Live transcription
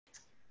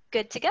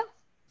Good to go.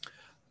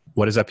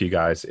 What is up, you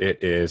guys?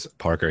 It is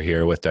Parker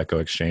here with Deco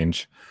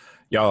Exchange.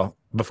 Y'all,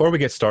 before we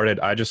get started,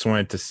 I just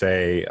wanted to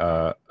say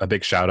a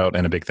big shout out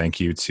and a big thank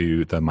you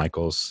to the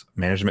Michaels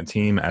management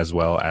team, as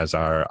well as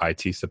our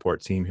IT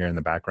support team here in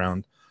the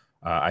background.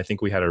 I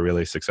think we had a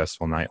really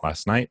successful night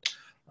last night,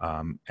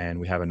 and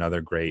we have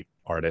another great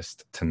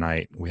artist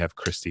tonight. We have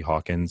Christy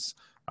Hawkins.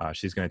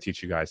 She's going to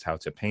teach you guys how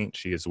to paint.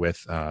 She is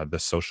with the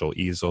Social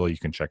Easel. You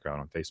can check her out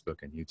on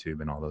Facebook and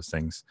YouTube and all those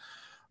things.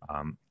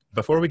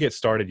 Before we get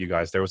started, you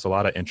guys, there was a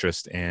lot of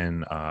interest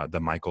in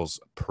the Michaels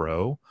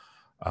Pro.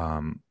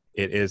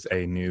 It is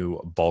a new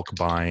bulk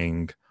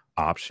buying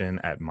option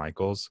at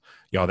Michaels.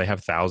 Y'all, they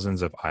have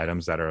thousands of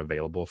items that are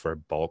available for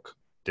bulk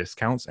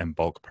discounts and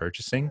bulk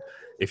purchasing.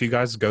 If you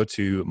guys go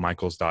to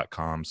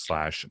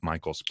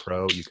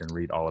michaels.com/michaelspro, you can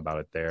read all about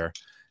it there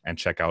and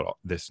check out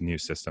this new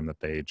system that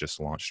they just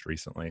launched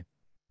recently.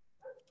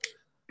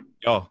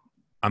 Y'all,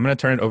 I'm going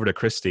to turn it over to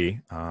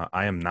Christy.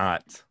 I am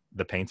not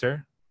the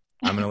painter.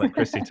 I'm going to let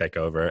Christy take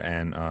over,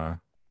 and we're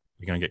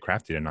going to get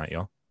crafty tonight,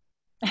 y'all.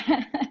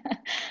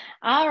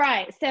 All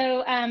right.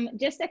 So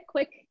just a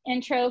quick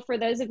intro for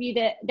those of you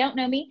that don't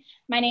know me.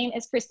 My name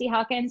is Christy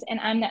Hawkins,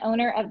 and I'm the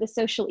owner of the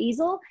Social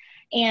Easel.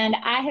 And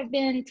I have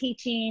been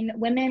teaching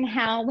women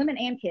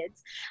and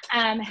kids,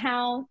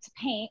 how to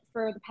paint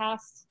for the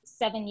past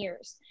 7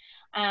 years.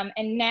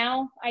 And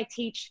now I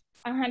teach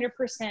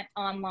 100%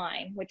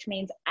 online, which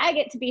means I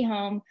get to be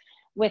home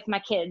with my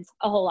kids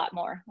a whole lot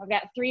more. I've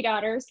got 3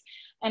 daughters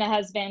and a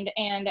husband,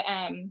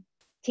 and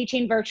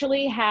teaching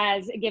virtually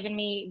has given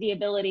me the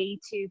ability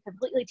to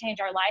completely change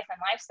our life and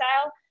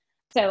lifestyle.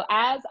 So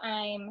as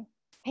I'm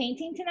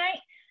painting tonight,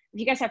 if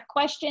you guys have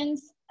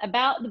questions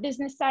about the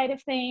business side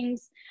of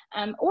things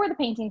or the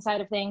painting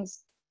side of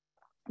things,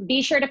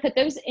 be sure to put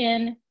those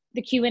in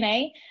the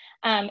Q&A.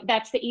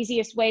 That's the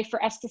easiest way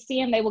for us to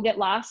see them. They will get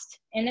lost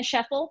in the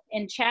shuffle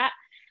in chat.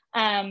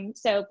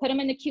 So put them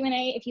in the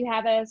Q&A if you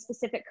have a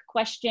specific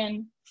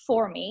question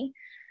for me.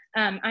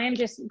 I am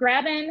just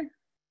grabbing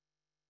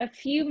a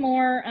few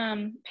more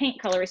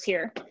paint colors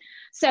here.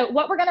 So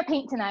what we're gonna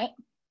paint tonight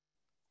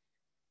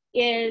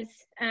is,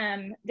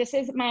 this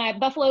is my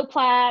buffalo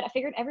plaid. I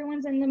figured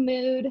everyone's in the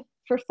mood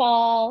for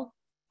fall,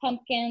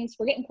 pumpkins.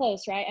 We're getting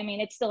close, right? I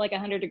mean, it's still like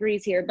 100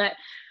 degrees here, but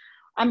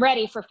I'm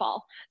ready for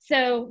fall.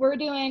 So we're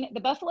doing the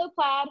buffalo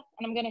plaid,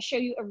 and I'm gonna show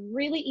you a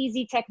really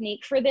easy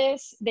technique for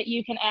this that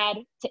you can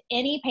add to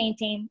any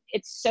painting.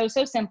 It's so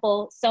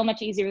simple, so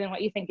much easier than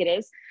what you think it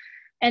is.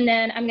 And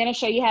then I'm gonna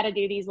show you how to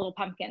do these little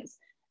pumpkins.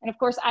 And of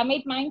course, I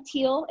made mine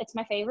teal. It's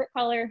my favorite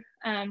color.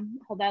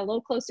 Hold that a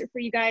little closer for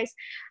you guys.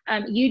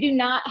 You do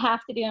not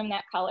have to do them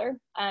that color.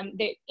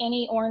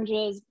 Any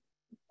oranges,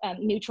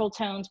 neutral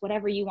tones,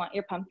 whatever you want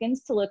your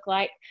pumpkins to look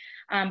like.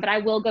 But I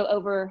will go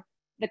over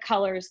the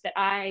colors that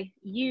I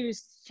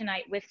used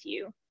tonight with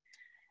you.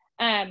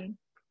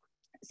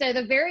 So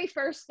the very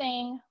first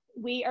thing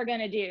we are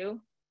gonna do,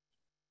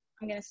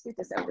 I'm gonna scoot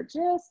this over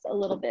just a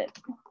little bit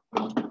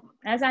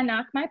as I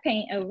knock my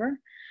paint over.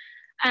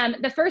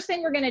 The first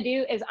thing we're gonna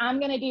do is I'm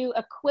gonna do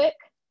a quick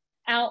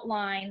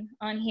outline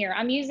on here.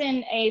 I'm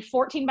using a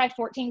 14 by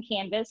 14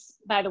 canvas,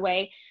 by the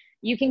way.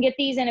 You can get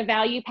these in a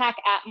value pack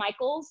at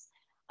Michaels.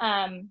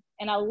 And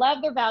I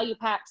love their value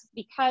packs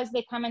because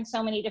they come in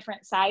so many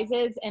different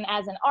sizes. And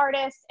as an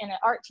artist and an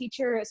art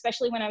teacher,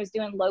 especially when I was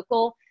doing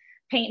local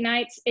paint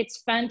nights, it's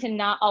fun to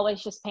not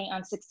always just paint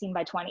on 16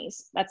 by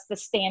 20s. That's the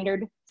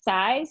standard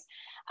size.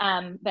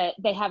 But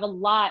they have a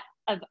lot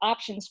of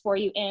options for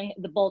you in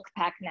the bulk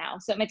pack now.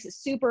 So it makes it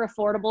super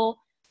affordable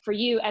for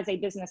you as a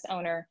business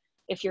owner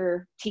if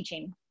you're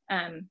teaching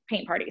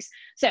paint parties.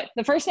 So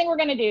the first thing we're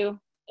gonna do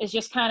is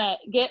just kind of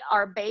get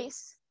our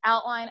base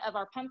outline of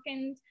our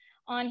pumpkins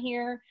on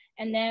here,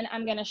 and then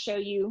I'm gonna show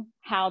you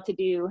how to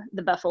do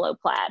the buffalo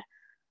plaid.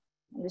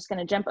 I'm just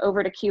gonna jump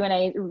over to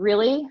Q&A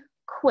really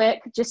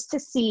quick just to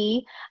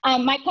see.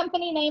 My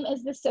company name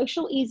is the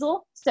Social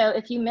Easel, so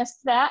if you missed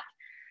that,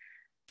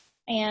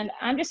 and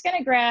I'm just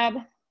gonna grab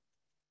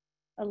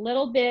a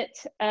little bit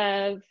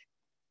of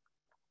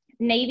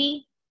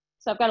navy.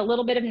 So I've got a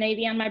little bit of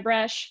navy on my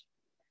brush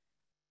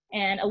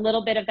and a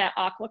little bit of that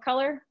aqua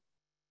color.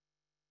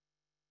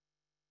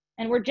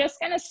 And we're just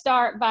gonna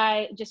start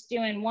by just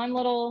doing one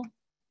little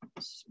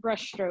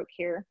brush stroke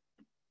here.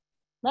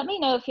 Let me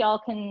know if y'all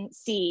can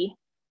see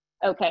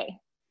okay.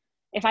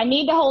 If I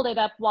need to hold it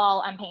up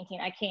while I'm painting,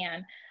 I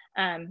can.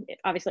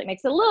 Obviously it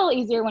makes it a little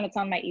easier when it's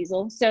on my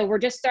easel. So we're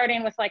just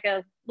starting with like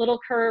a little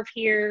curve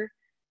here,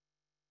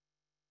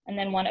 and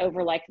then one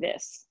over like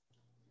this.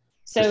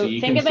 So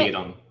you think can of see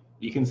it.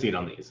 You can see it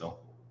on the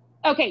easel.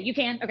 Okay, you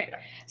can. Okay.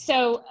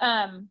 So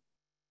I'm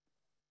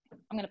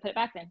gonna put it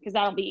back then because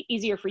that'll be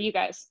easier for you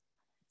guys.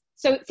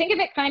 So think of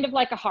it kind of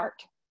like a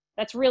heart.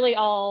 That's really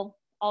all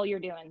you're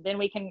doing. Then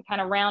we can kind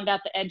of round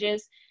out the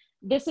edges.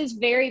 This is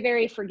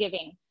very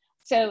forgiving.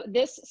 So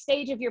this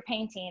stage of your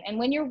painting, and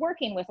when you're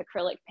working with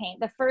acrylic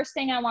paint, the first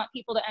thing I want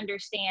people to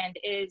understand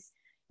is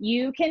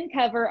you can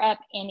cover up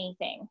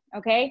anything,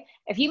 okay?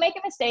 If you make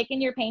a mistake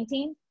in your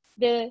painting,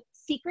 the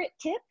secret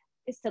tip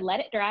is to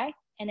let it dry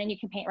and then you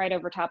can paint right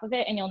over top of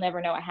it and you'll never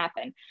know what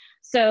happened.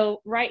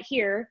 So right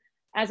here,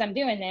 as I'm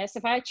doing this,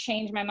 if I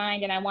change my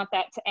mind and I want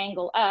that to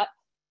angle up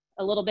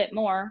a little bit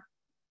more,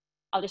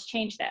 I'll just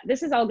change that.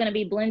 This is all going to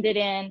be blended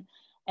in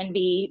and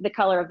be the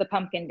color of the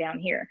pumpkin down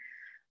here.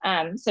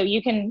 So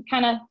you can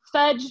kind of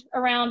fudge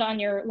around on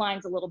your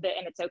lines a little bit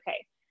and it's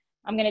okay.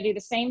 I'm going to do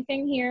the same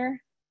thing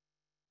here.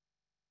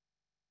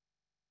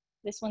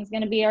 This one's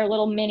going to be our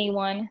little mini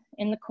one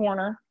in the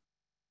corner.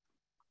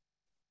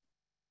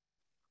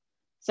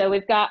 So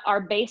we've got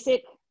our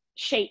basic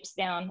shapes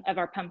down of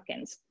our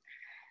pumpkins.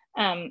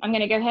 I'm going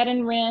to go ahead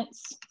and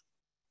rinse.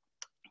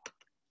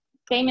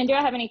 Damon, do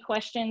I have any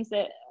questions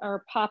that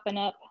are popping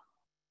up?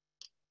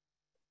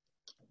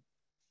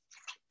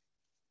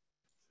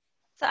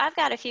 So I've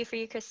got a few for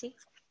you, Christy.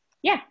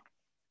 Yeah.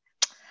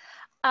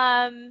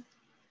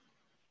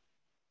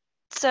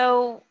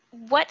 So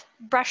what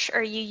brush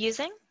are you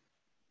using?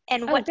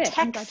 And what good.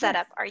 tech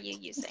setup are you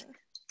using?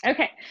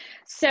 Okay.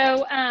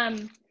 So,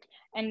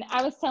 and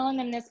I was telling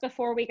them this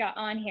before we got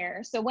on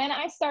here. So when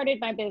I started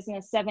my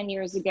business 7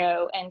 years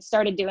ago and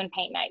started doing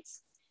paint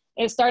nights,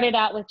 it started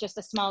out with just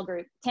a small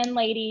group, 10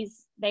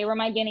 ladies. They were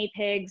my guinea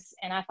pigs.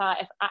 And I thought,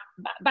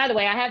 by the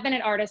way, I have been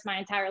an artist my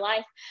entire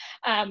life,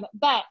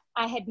 but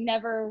I had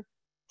never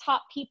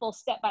taught people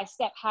step by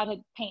step how to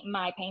paint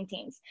my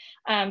paintings.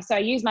 So I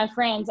used my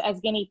friends as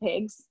guinea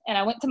pigs, and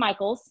I went to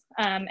Michael's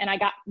and I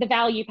got the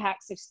value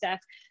packs of stuff.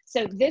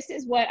 So this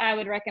is what I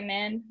would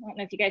recommend. I don't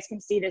know if you guys can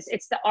see this.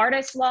 It's the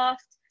Artist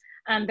Loft.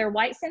 They're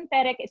white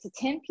synthetic. It's a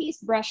 10-piece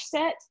brush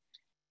set.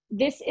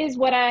 This is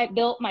what I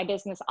built my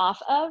business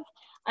off of.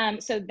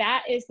 So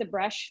that is the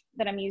brush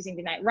that I'm using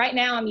tonight. Right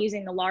now I'm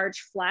using the large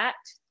flat.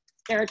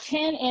 There are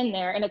 10 in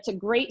there, and it's a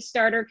great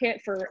starter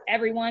kit for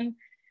everyone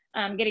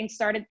getting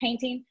started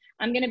painting.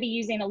 I'm going to be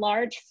using a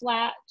large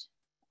flat.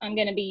 I'm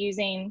going to be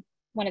using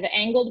one of the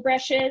angled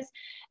brushes,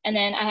 and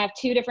then I have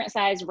 2 different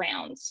size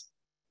rounds.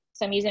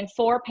 So I'm using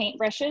 4 paint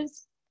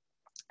brushes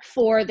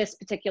for this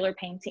particular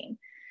painting.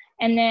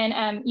 And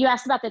then you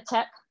asked about the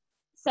tech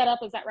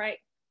setup, is that right?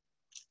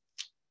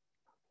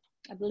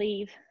 I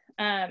believe.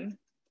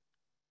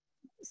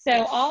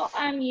 So all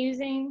I'm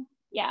using,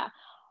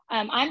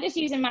 I'm just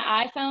using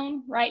my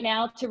iPhone right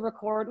now to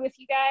record with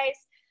you guys.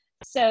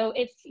 So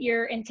if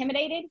you're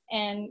intimidated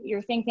and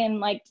you're thinking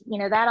like, you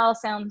know, that all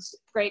sounds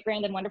great,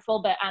 grand, and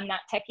wonderful, but I'm not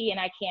techie and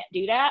I can't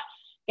do that.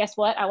 Guess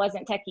what? I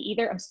wasn't techie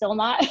either. I'm still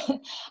not.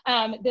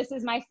 This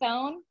is my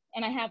phone,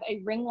 and I have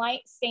a ring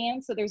light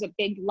stand. So there's a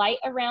big light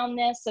around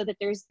this so that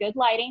there's good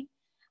lighting.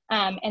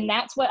 And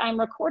that's what I'm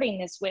recording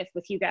this with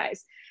you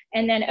guys.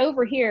 And then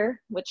over here,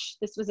 which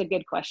this was a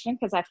good question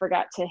because I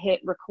forgot to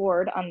hit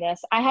record on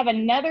this. I have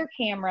another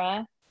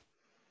camera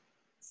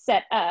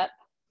set up.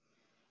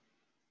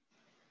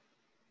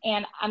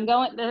 And I'm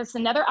going, there's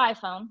another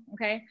iPhone,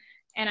 okay?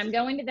 And I'm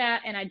going to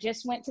that, and I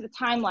just went to the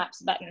time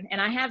lapse button, and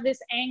I have this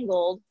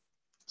angled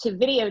to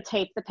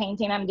videotape the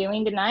painting I'm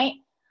doing tonight.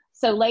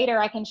 So later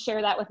I can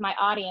share that with my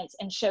audience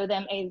and show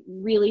them a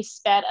really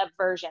sped up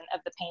version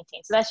of the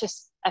painting. So that's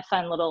just a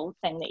fun little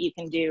thing that you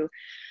can do.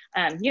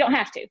 You don't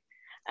have to,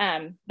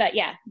 but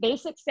yeah,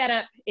 basic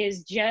setup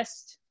is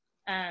just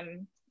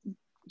an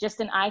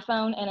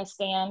iPhone and a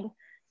stand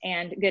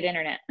and good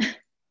internet.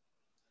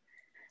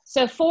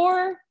 So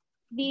for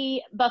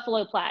the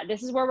buffalo plaid,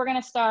 this is where we're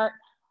going to start.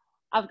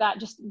 I've got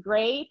just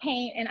gray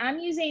paint, and I'm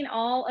using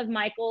all of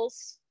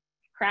Michael's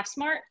Craft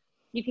Smart.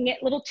 You can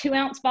get little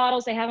 2-ounce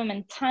bottles. They have them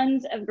in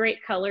tons of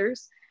great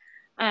colors,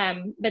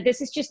 but this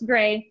is just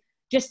gray,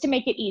 just to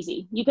make it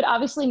easy. You could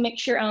obviously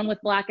mix your own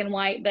with black and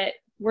white, but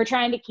we're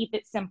trying to keep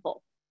it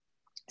simple.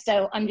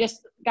 So I'm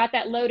just got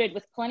that loaded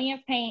with plenty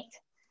of paint,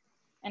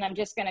 and I'm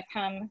just going to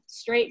come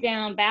straight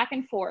down, back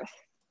and forth,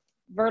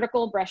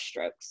 vertical brush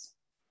strokes.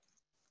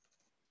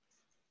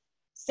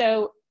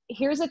 So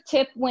here's a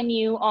tip when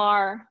you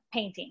are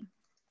painting.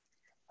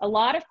 A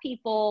lot of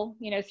people,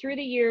 you know, through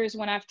the years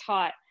when I've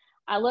taught,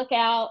 I look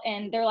out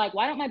and they're like,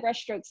 why don't my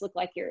brush strokes look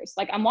like yours?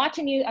 Like, I'm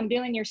watching you, I'm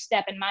doing your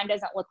step, and mine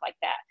doesn't look like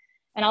that.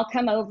 And I'll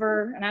come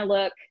over and I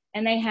look,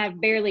 and they have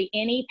barely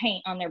any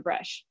paint on their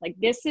brush. Like,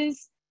 this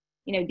is,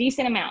 you know,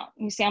 decent amount.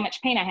 You see how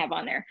much paint I have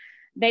on there.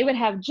 They would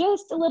have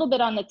just a little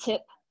bit on the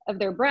tip of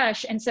their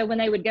brush. And so when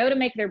they would go to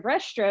make their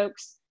brush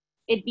strokes,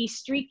 it'd be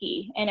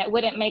streaky and it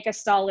wouldn't make a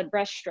solid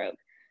brush stroke.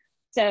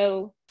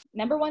 So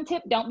number 1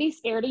 tip, don't be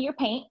scared of your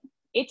paint.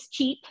 It's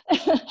cheap.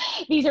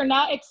 These are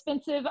not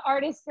expensive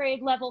artist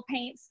grade level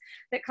paints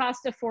that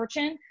cost a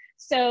fortune.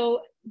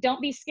 So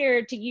don't be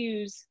scared to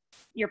use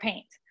your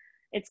paint.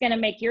 It's going to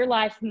make your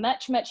life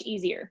much, much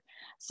easier.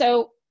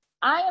 So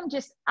I am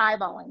just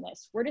eyeballing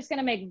this. We're just going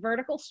to make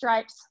vertical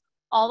stripes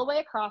all the way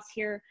across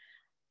here.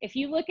 If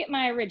you look at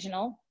my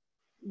original,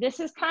 this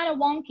is kind of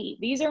wonky.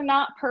 These are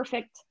not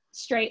perfect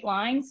straight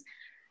lines,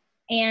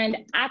 and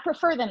I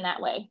prefer them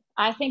that way.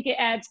 I think it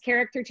adds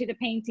character to the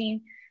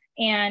painting,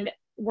 and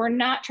we're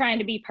not trying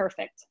to be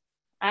perfect.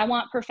 I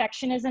want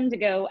perfectionism to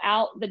go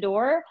out the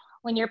door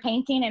when you're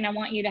painting, and I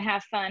want you to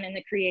have fun in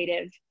the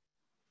creative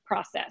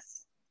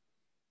process.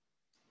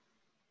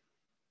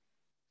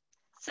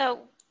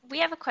 So We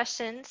have a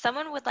question.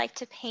 Someone would like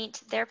to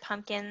paint their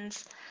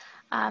pumpkins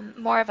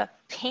more of a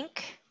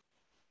pink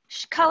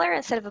color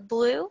instead of a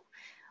blue.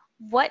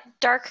 What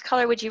dark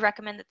color would you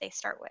recommend that they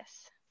start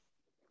with?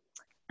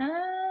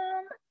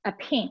 A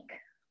pink.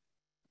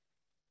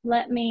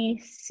 Let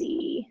me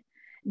see.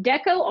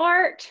 Deco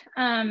Art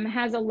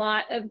has a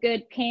lot of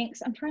good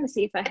pinks. I'm trying to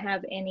see if I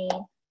have any.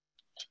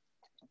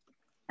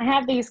 I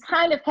have these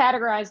kind of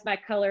categorized by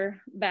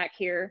color back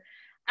here.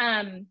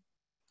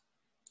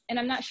 And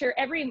I'm not sure,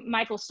 every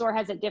Michaels store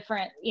has a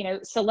different,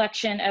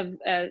 selection of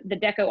the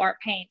Deco Art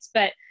paints,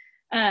 but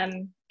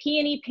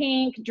peony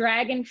pink,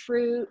 dragon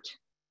fruit,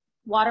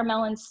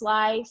 watermelon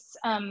slice,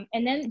 and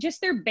then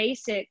just their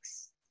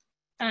basics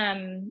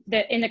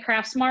that in the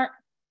Craft Smart,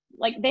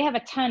 like they have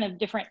a ton of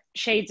different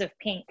shades of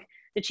pink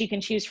that you can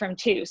choose from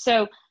too.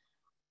 So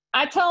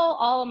I tell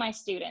all of my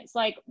students,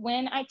 like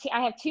when I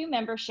have 2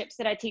 memberships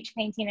that I teach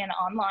painting in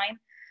online.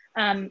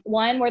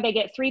 One where they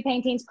get 3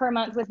 paintings per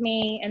month with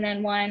me, and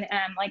then one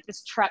like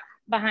this truck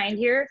behind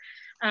here.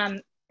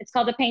 It's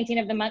called the Painting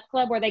of the Month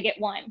Club, where they get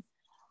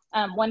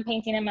one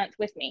painting a month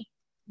with me.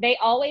 They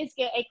always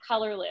get a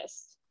color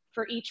list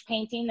for each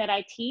painting that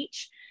I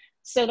teach,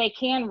 so they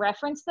can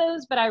reference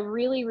those, but I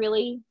really,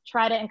 really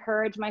try to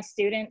encourage my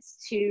students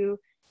to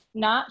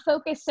not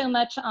focus so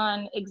much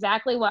on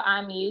exactly what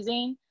I'm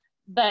using,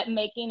 but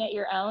making it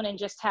your own and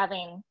just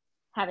having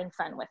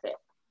fun with it.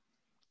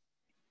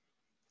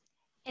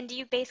 And do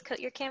you base coat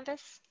your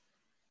canvas?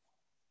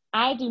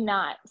 I do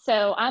not.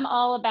 So I'm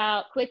all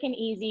about quick and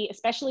easy,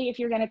 especially if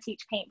you're going to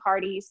teach paint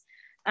parties.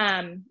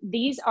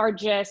 These are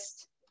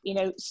just,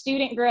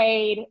 student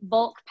grade,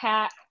 bulk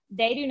pack.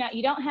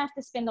 You don't have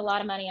to spend a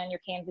lot of money on your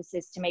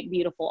canvases to make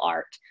beautiful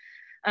art.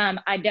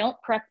 I don't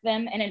prep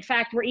them. And in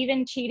fact, we're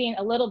even cheating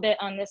a little bit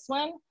on this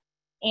one.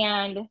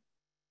 And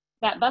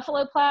that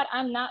buffalo plaid,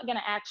 I'm not going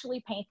to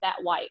actually paint that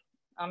white.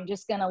 I'm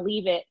just going to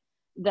leave it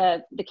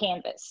the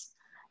canvas.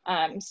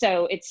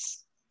 So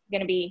it's going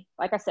to be,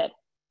 like I said,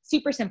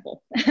 super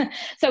simple.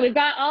 So we've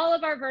got all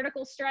of our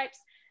vertical stripes.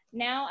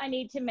 Now I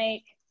need to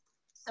make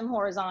some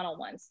horizontal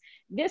ones.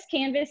 This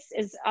canvas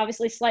is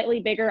obviously slightly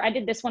bigger. I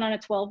did this one on a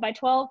 12 by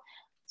 12.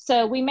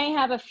 So we may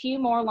have a few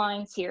more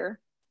lines here,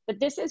 but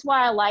this is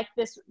why I like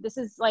this. This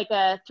is like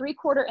a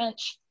 3/4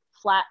 inch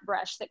flat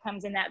brush that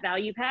comes in that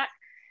value pack.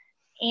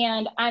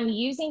 And I'm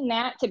using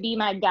that to be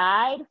my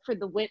guide for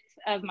the width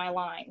of my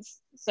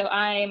lines. So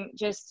I'm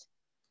just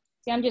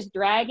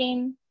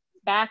dragging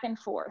back and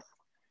forth.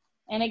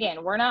 And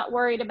again, we're not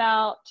worried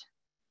about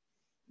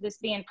this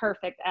being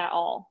perfect at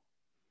all.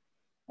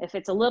 If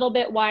it's a little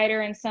bit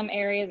wider in some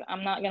areas,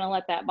 I'm not going to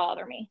let that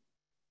bother me.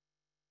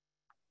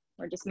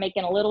 We're just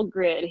making a little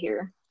grid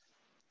here.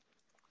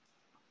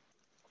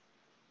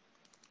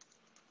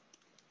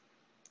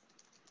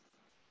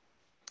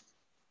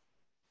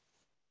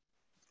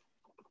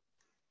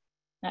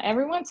 Now,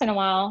 every once in a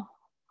while,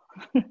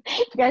 you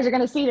guys are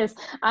going to see this,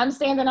 I'm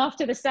standing off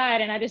to the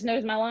side and I just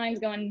notice my line's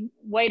going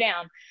way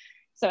down.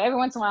 So every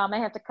once in a while, I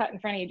may have to cut in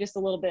front of you just a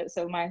little bit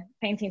so my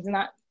painting's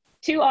not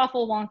too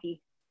awful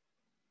wonky.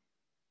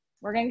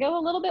 We're going to go a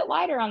little bit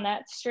wider on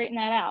that to straighten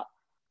that out.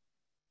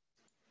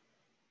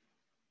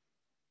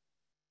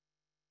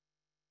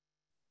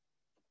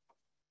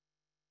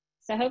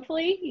 So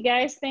hopefully you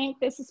guys think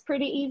this is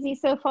pretty easy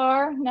so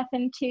far,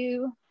 nothing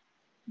too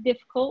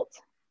difficult.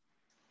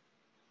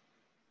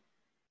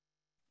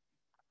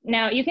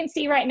 Now you can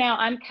see right now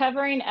I'm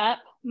covering up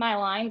my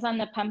lines on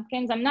the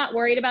pumpkins. I'm not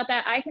worried about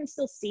that. I can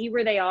still see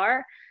where they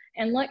are,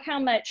 and look how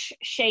much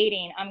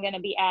shading I'm going to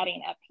be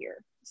adding up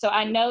here. So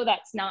I know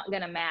that's not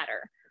going to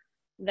matter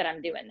that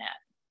I'm doing that.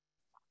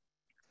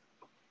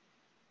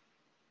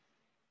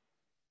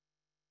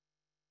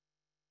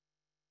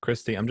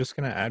 Christy, I'm just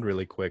going to add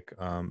really quick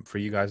for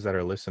you guys that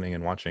are listening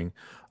and watching.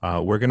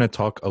 We're going to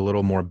talk a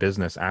little more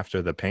business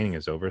after the painting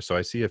is over. So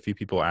I see a few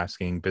people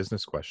asking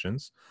business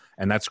questions,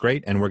 and that's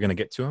great. And we're going to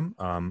get to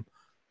them.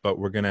 But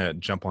we're going to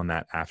jump on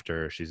that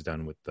after she's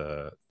done with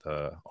the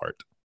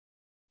art.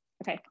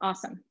 Okay,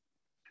 awesome.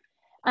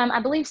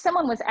 I believe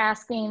someone was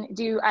asking,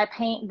 do I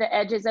paint the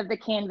edges of the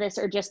canvas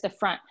or just the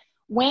front?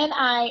 When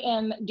I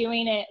am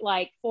doing it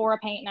like for a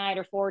paint night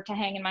or for to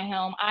hang in my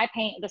home, I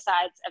paint the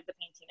sides of the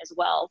painting as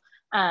well.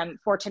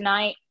 For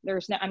tonight,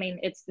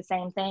 it's the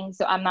same thing.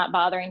 So I'm not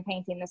bothering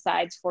painting the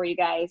sides for you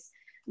guys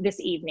this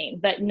evening.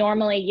 But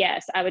normally,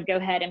 yes, I would go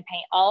ahead and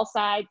paint all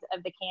sides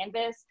of the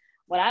canvas.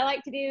 What I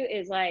like to do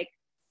is like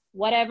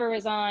whatever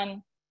is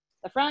on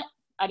the front,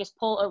 I just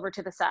pull over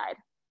to the side.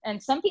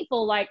 And some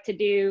people like to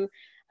do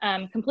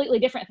completely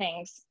different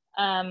things.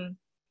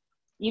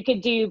 You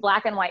could do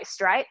black and white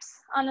stripes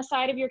on the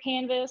side of your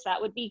canvas. That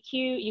would be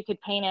cute. You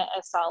could paint it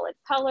a solid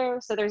color.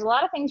 So there's a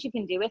lot of things you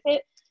can do with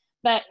it.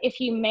 But if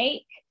you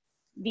make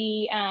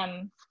the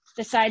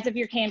sides of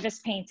your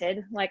canvas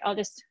painted, like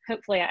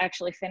hopefully I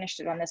actually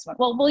finished it on this one.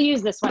 Well, we'll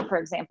use this one, for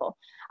example.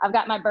 I've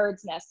got my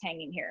bird's nest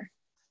hanging here.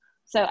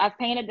 So I've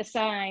painted the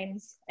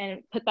sides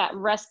and put that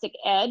rustic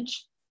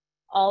edge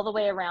all the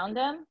way around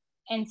them.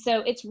 And so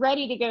it's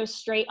ready to go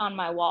straight on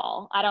my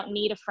wall. I don't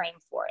need a frame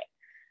for it.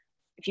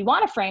 If you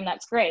want a frame,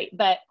 that's great.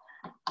 But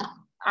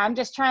I'm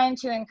just trying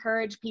to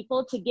encourage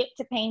people to get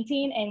to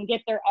painting and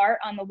get their art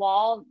on the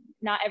wall.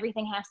 Not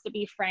everything has to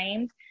be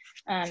framed.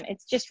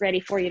 It's just ready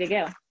for you to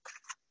go.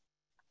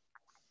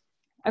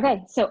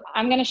 Okay, so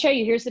I'm gonna show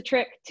you, here's the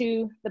trick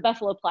to the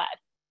buffalo plaid.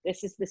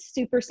 This is the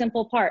super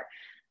simple part.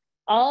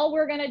 All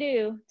we're gonna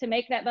do to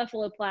make that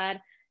buffalo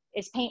plaid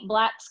is paint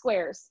black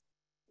squares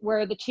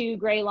where the two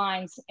gray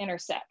lines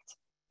intersect.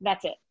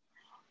 That's it.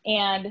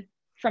 And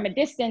from a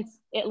distance,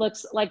 it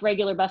looks like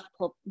regular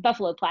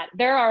buffalo plaid.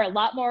 There are a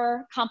lot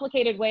more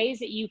complicated ways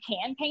that you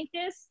can paint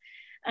this.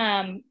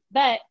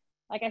 But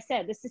like I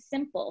said, this is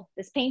simple.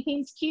 This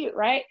painting's cute,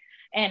 right?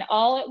 And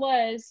all it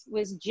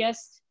was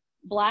just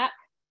black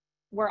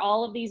where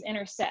all of these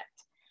intersect.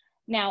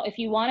 Now, if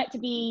you want it to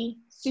be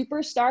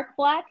super stark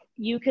black,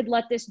 you could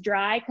let this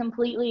dry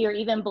completely or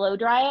even blow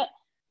dry it.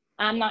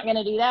 I'm not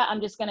gonna do that.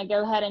 I'm just gonna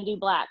go ahead and do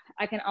black.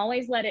 I can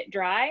always let it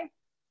dry.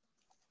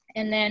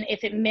 And then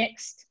if it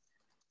mixed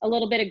a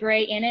little bit of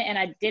gray in it and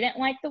I didn't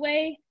like the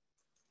way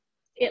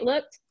it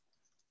looked,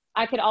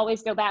 I could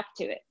always go back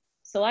to it.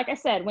 So like I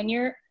said, when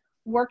you're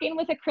working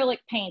with acrylic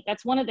paint,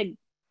 that's one of the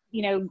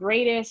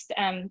greatest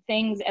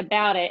things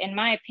about it, in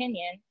my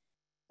opinion,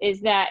 is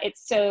that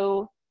it's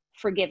so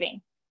forgiving.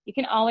 You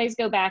can always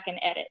go back and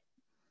edit.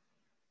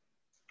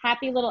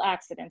 Happy little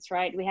accidents,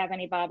 right? Do we have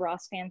any Bob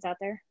Ross fans out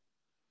there?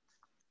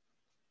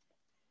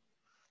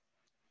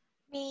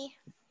 Me.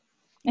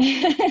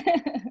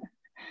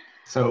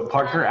 So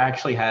Parker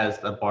actually has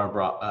the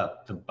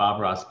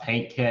Bob Ross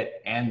paint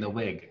kit and the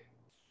wig.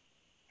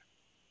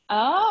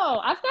 Oh,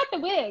 I've got the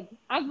wig.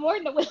 I've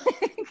worn the wig.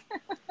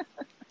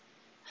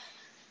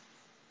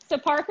 So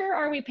Parker,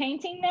 are we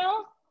painting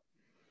now?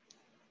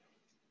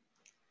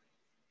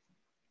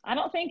 I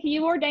don't think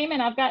you or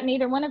Damon, I've got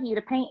neither one of you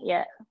to paint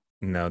yet.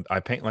 No, I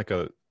paint like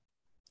a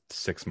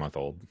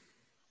 6-month-old.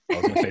 I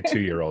was gonna say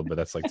 2-year-old, but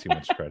that's like too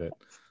much credit.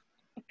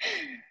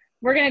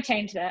 We're gonna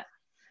change that.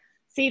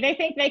 See, they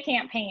think they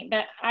can't paint,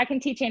 but I can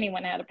teach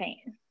anyone how to paint.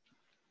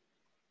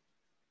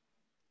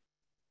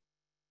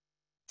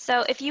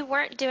 So if you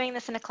weren't doing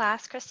this in a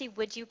class, Christy,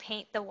 would you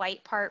paint the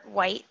white part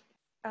white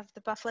of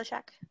the buffalo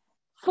check?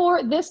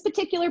 For this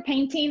particular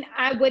painting,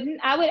 I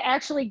wouldn't. I would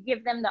actually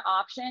give them the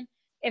option.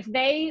 If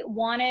they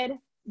wanted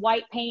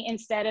white paint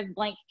instead of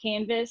blank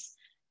canvas,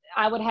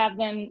 I would have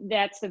them,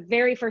 that's the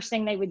very first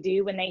thing they would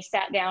do when they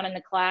sat down in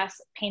the class,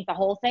 paint the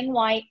whole thing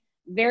white,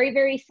 very,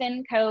 very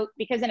thin coat,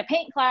 because in a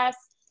paint class,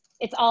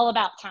 it's all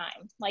about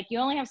time. Like, you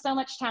only have so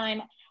much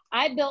time.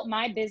 I built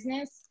my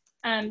business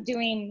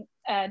doing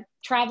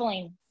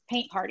traveling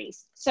paint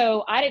parties.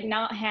 So I did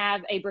not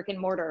have a brick and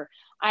mortar.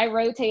 I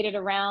rotated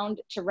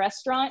around to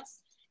restaurants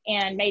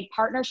and made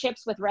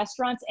partnerships with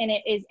restaurants, and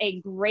it is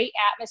a great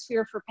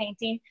atmosphere for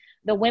painting.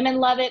 The women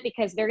love it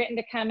because they're getting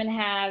to come and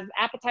have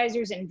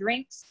appetizers and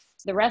drinks.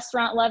 The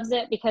restaurant loves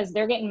it because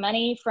they're getting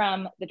money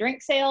from the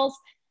drink sales.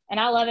 And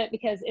I love it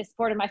because it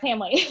supported my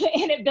family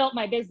and it built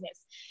my business.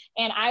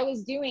 And I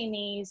was doing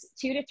these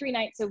 2 to 3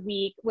 nights a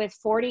week with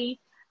 40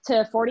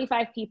 to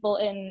 45 people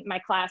in my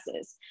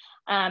classes.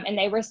 And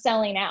they were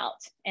selling out.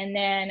 And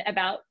then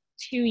about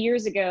 2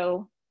 years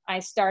ago, I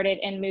started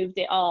and moved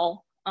it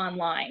all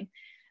online.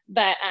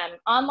 But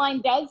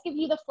online does give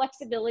you the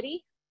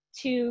flexibility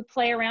to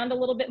play around a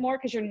little bit more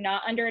because you're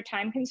not under a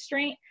time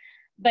constraint.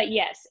 But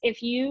yes,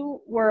 if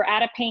you were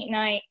at a paint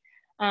night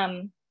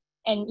and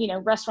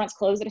restaurants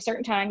close at a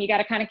certain time, you got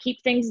to kind of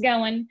keep things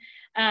going.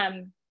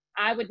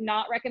 I would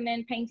not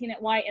recommend painting it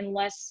white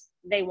unless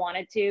they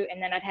wanted to, and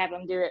then I'd have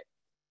them do it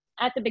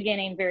at the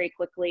beginning very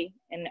quickly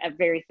in a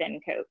very thin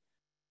coat.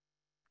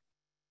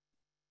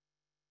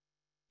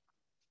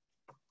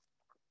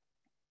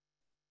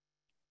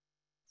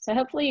 So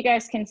hopefully you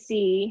guys can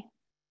see,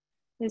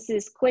 this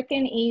is quick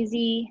and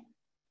easy,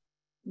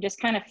 just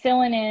kind of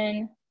filling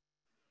in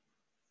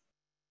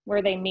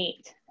where they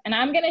meet. And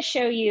I'm going to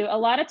show you, a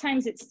lot of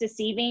times it's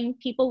deceiving.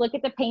 People look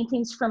at the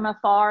paintings from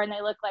afar and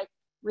they look like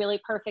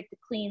really perfect,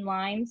 clean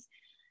lines.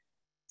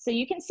 So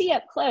you can see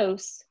up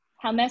close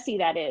how messy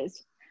that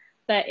is,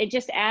 but it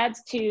just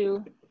adds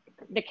to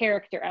the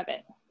character of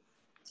it.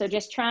 So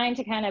just trying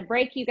to kind of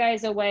break you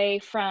guys away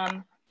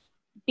from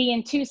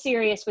being too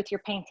serious with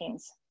your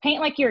paintings. Paint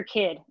like you're a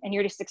kid and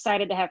you're just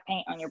excited to have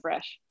paint on your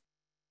brush.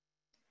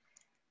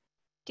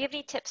 Do you have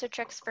any tips or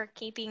tricks for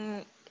keep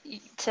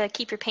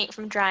your paint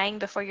from drying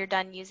before you're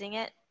done using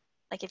it?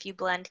 Like if you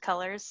blend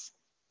colors?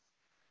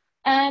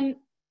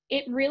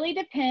 It really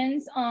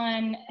depends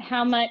on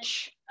how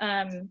much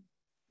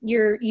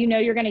you're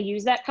going to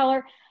use that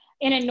color.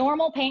 In a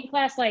normal paint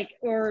class,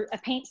 or a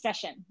paint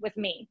session with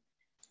me,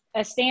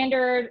 a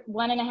standard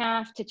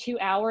 1.5 to 2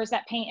 hours,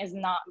 that paint is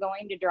not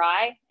going to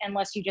dry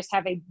unless you just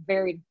have a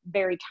very,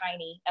 very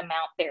tiny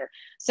amount there.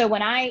 So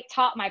when I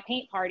taught my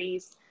paint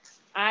parties,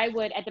 I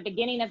would, at the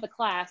beginning of the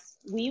class,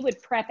 we would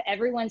prep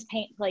everyone's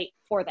paint plate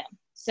for them.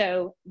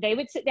 So they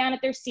would sit down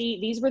at their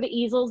seat. These were the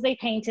easels they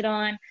painted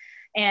on.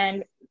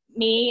 And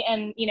me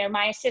and,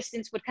 my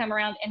assistants would come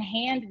around and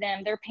hand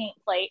them their paint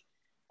plate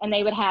and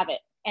they would have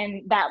it.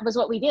 And that was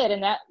what we did.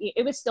 And that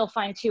it was still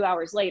fine 2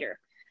 hours later.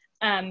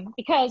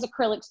 Because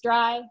acrylics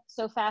dry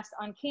so fast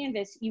on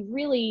canvas, you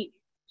really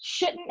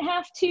shouldn't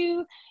have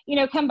to, you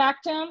know, come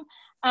back to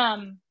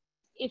them.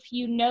 If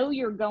you know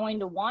you're going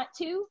to want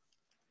to,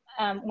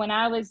 when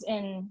I was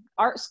in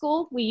art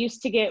school, we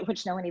used to get,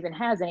 which no one even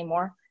has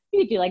anymore, you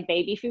could do like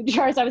baby food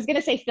jars. I was going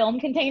to say film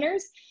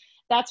containers.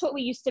 That's what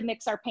we used to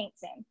mix our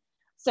paints in.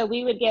 So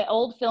we would get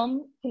old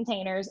film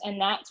containers,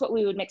 and that's what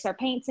we would mix our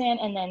paints in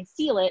and then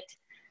seal it,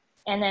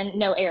 and then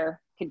no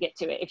air could get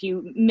to it if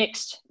you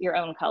mixed your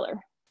own color,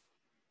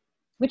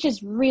 which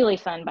is really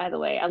fun, by the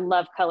way. I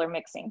love color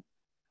mixing.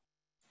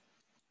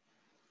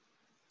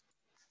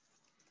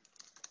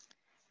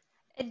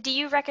 Do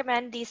you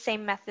recommend these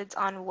same methods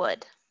on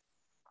wood?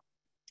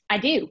 I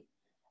do.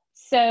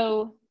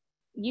 So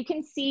you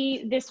can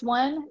see this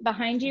one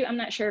behind you. I'm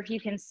not sure if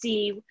you can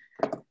see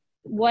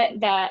what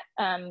that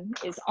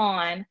is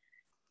on.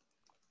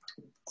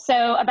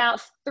 So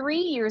about 3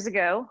 years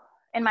ago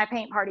in my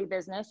paint party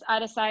business, I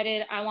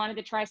decided I wanted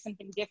to try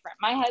something different.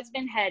 My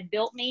husband had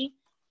built me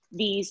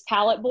these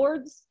palette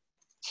boards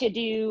to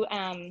do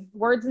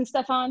words and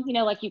stuff on, you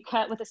know, like you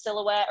cut with a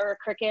silhouette or a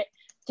cricket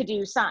to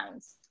do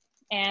signs.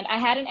 And I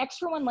had an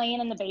extra one laying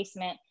in the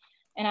basement.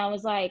 And I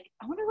was like,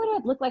 I wonder what it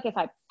would look like if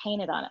I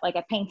painted on it, like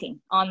a painting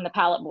on the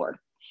palette board.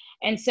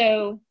 And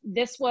so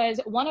this was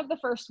one of the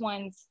first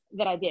ones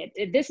that I did.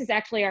 This is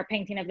actually our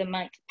painting of the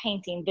month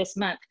painting this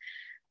month.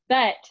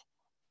 But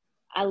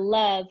I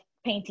love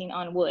painting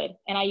on wood,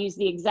 and I use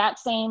the exact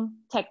same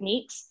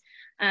techniques.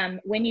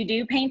 When you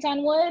do paint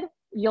on wood,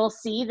 you'll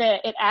see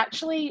that it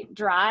actually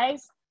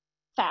dries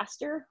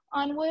faster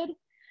on wood.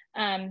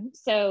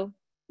 So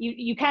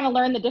you kind of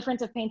learn the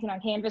difference of painting on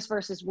canvas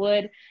versus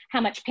wood,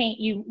 how much paint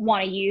you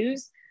want to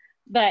use,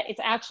 but it's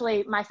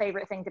actually my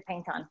favorite thing to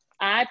paint on.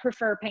 I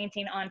prefer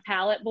painting on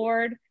palette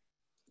board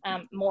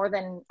more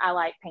than I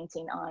like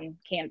painting on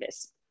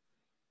canvas,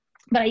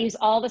 but I use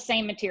all the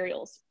same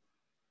materials.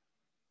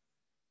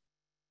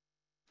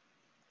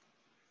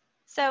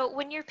 So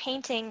when you're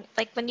painting,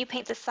 like when you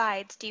paint the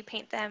sides, do you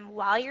paint them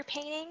while you're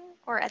painting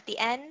or at the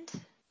end?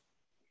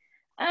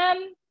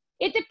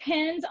 It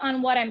depends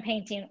on what I'm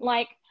painting.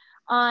 Like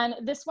on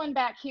this one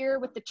back here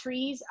with the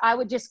trees, I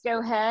would just go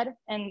ahead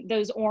and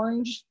those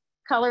orange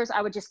colors,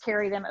 I would just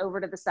carry them over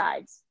to the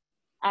sides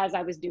as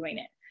I was doing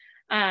it.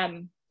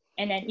 And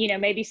then, you know,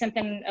 maybe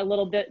something a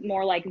little bit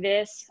more like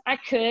this. I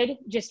could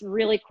just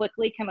really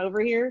quickly come over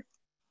here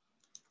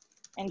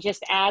and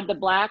just add the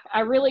black.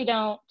 I really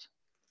don't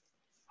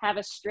have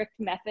a strict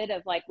method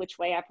of like which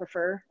way I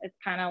prefer. It's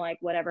kind of like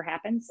whatever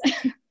happens.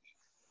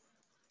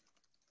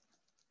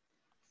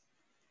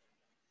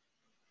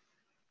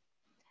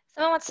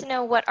 Someone wants to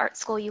know what art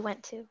school you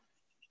went to.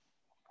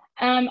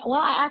 Well,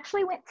 I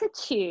actually went to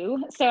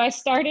two. So I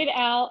started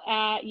out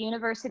at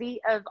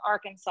University of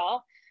Arkansas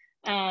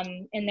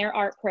in their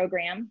art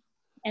program.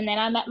 And then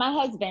I met my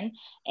husband,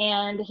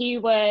 and he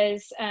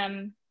was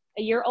a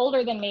year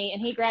older than me,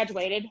 and he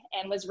graduated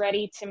and was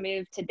ready to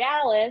move to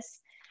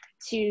Dallas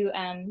to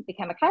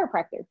become a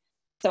chiropractor.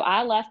 So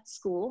I left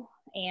school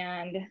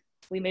and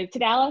we moved to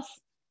Dallas.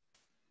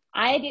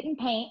 I didn't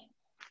paint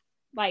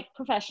like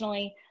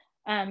professionally,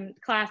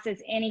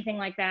 classes, anything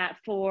like that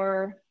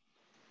for,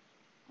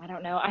 I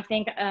don't know, I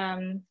think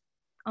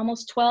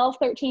almost 12,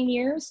 13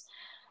 years.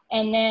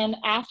 And then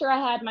after I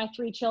had my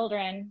 3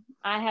 children,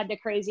 I had the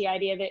crazy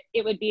idea that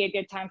it would be a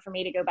good time for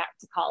me to go back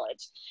to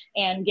college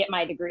and get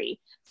my degree.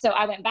 So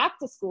I went back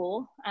to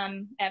school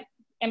at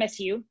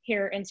MSU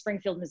here in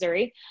Springfield,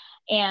 Missouri,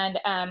 and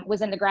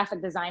was in the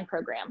graphic design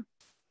program.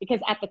 Because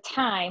at the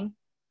time,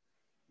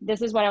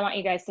 this is what I want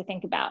you guys to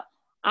think about.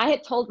 I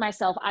had told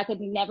myself I could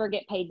never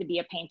get paid to be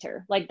a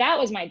painter. Like that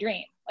was my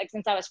dream. Like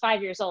since I was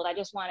 5 years old, I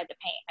just wanted to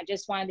paint. I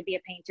just wanted to be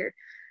a painter.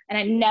 And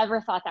I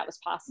never thought that was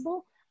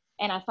possible.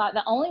 And I thought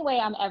the only way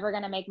I'm ever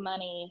going to make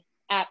money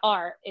at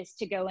art is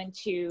to go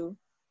into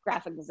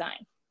graphic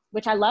design,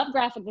 which I love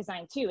graphic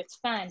design too. It's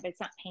fun, but it's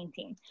not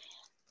painting.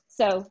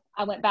 So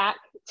I went back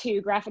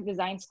to graphic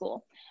design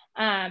school.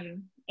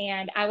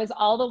 And I was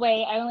all the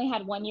way, I only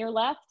had 1 year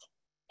left.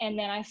 And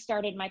then I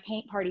started my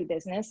paint party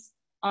business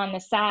on the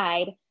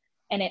side,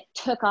 and it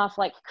took off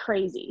like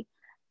crazy.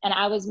 And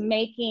I was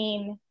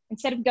making,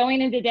 instead of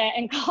going into debt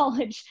in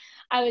college,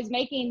 I was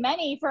making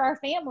money for our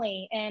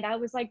family. And I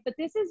was like, but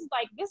this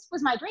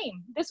was my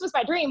dream. This was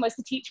my dream, was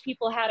to teach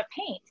people how to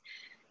paint.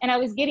 And I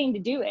was getting to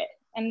do it.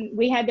 And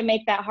we had to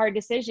make that hard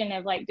decision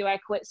of like, do I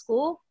quit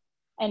school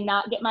and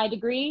not get my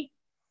degree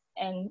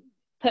and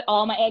put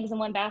all my eggs in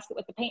one basket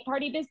with the paint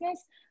party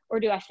business, or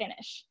do I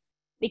finish?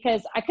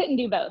 Because I couldn't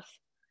do both.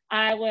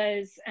 I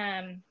was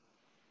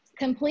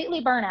completely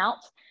burnt out.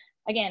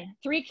 Again,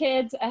 3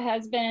 kids, a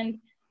husband,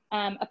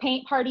 a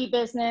paint party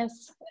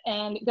business,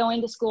 and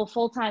going to school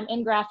full-time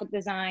in graphic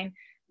design,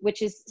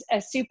 which is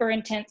a super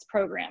intense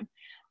program.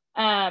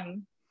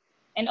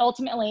 And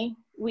ultimately,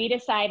 we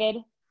decided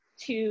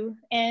to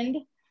end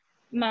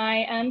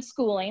my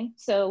schooling.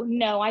 So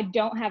no, I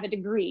don't have a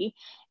degree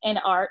in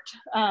art.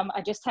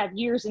 I just have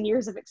years and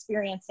years of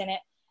experience in it.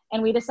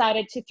 And we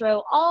decided to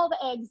throw all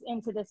the eggs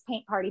into this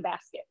paint party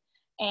basket.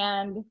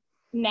 And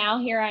now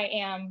here I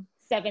am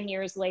 7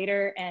 years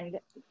later. And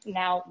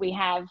now we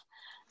have,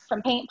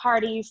 from paint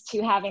parties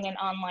to having an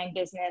online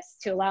business,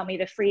 to allow me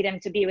the freedom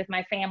to be with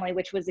my family,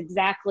 which was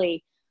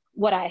exactly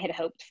what I had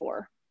hoped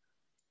for.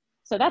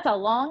 So that's a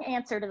long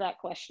answer to that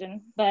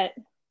question, but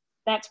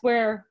that's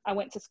where I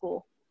went to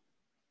school.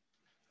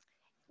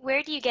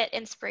 Where do you get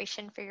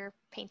inspiration for your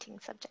painting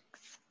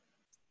subjects?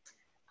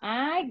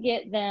 I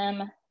get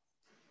them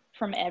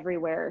from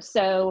everywhere.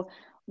 So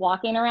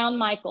walking around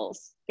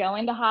Michael's,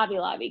 going to Hobby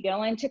Lobby,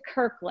 going to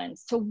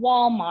Kirkland's, to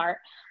Walmart,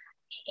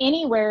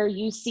 anywhere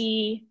you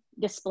see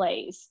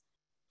displays.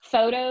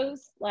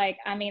 Photos, like,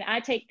 I mean, I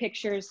take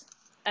pictures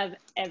of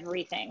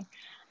everything.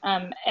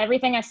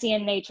 Everything I see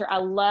in nature. I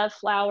love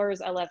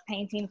flowers. I love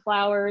painting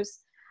flowers.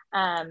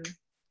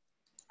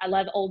 I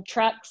love old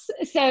trucks.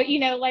 So, you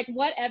know, like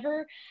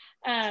whatever,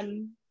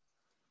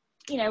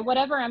 you know,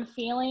 whatever I'm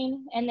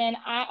feeling. And then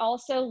I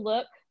also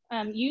look,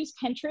 use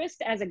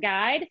Pinterest as a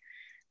guide.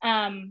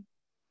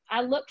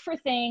 I look for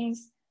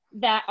things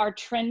that are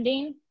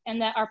trending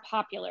and that are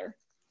popular.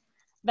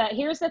 But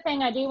here's the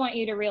thing I do want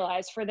you to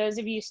realize, for those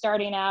of you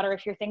starting out, or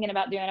if you're thinking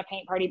about doing a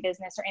paint party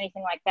business or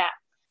anything like that.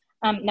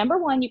 Number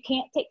one, you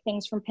can't take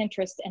things from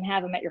Pinterest and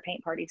have them at your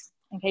paint parties,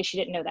 in case you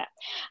didn't know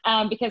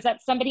that, because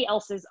that's somebody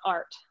else's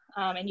art,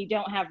 and you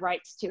don't have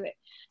rights to it.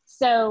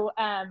 So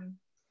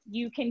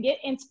you can get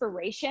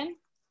inspiration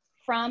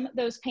from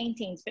those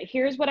paintings, but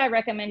here's what I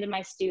recommend to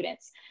my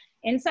students.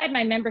 Inside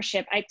my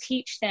membership, I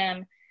teach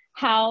them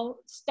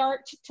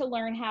start to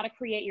learn how to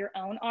create your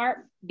own art.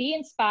 Be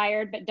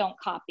inspired, but don't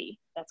copy.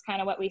 That's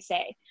kind of what we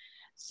say.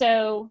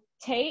 So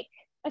take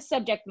a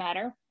subject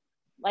matter,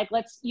 like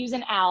let's use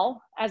an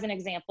owl as an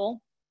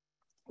example.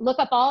 Look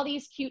up all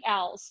these cute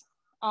owls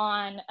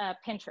on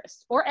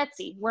Pinterest or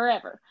Etsy,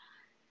 wherever.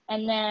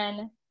 And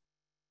then,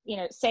 you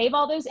know, save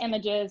all those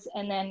images,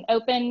 and then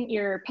open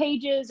your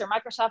Pages or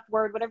Microsoft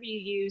Word, whatever you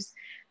use.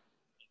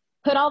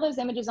 Put all those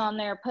images on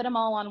there, put them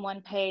all on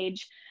one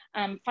page.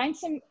 Find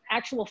some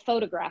actual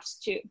photographs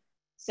too.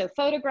 So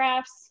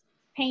photographs,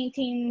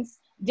 paintings,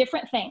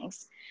 different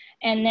things.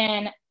 And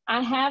then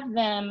I have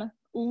them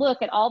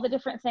look at all the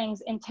different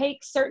things and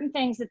take certain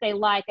things that they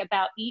like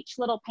about each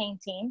little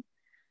painting,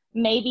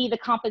 maybe the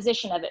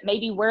composition of it,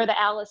 maybe where the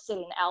owl is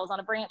sitting. The owl's on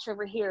a branch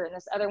over here, and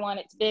this other one,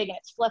 it's big and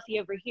it's fluffy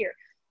over here.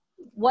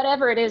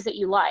 Whatever it is that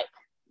you like,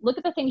 look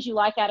at the things you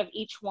like out of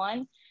each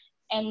one,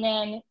 and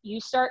then you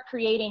start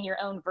creating your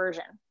own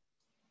version.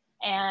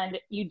 And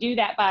you do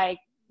that by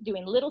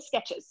doing little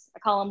sketches. I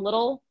call them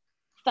little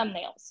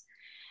thumbnails.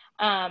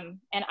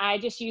 And I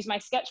just use my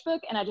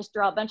sketchbook, and I just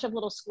draw a bunch of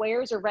little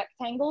squares or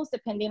rectangles,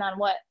 depending on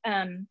what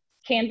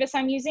canvas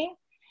I'm using.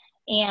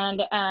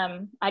 And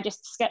I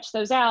just sketch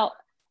those out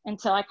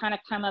until I kind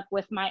of come up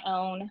with my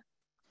own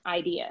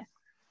idea.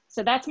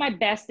 So that's my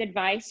best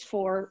advice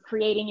for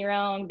creating your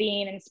own,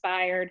 being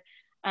inspired,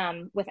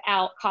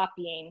 without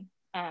copying,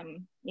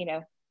 you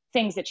know,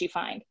 things that you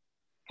find,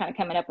 kind of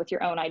coming up with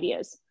your own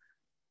ideas.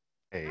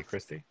 Hey,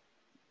 Christy.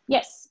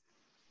 Yes.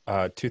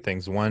 Two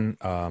things. One,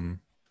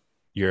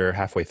 you're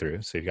halfway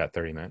through, so you've got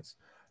 30 minutes.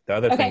 The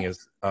other thing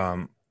is,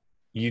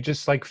 you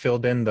just like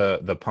filled in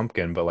the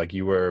pumpkin, but like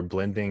you were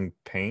blending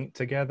paint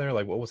together.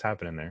 Like, what was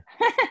happening there?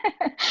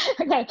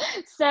 Okay.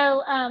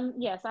 So,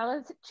 yes, I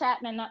was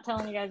chatting and not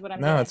telling you guys what I'm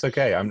doing. No, it's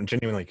okay. I'm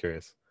genuinely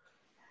curious.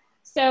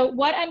 So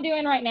what I'm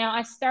doing right now,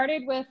 I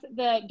started with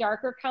the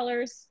darker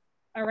colors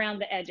around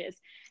the edges.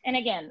 And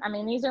again, I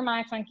mean, these are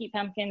my funky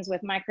pumpkins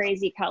with my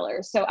crazy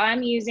colors. So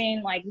I'm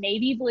using like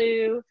navy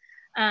blue.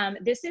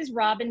 This is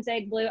robin's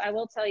egg blue. I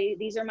will tell you,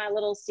 these are my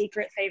little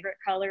secret favorite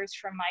colors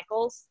from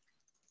Michael's.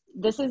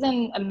 This is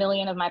in a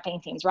million of my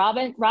paintings.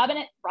 Robin's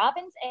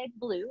egg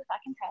blue, if I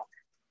can talk.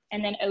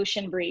 And then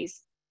ocean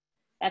breeze.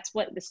 That's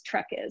what this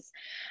truck is.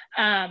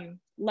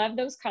 Love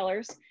those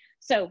colors.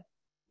 So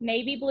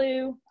navy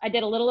blue, I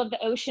did a little of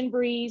the ocean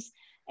breeze.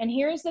 And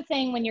here's the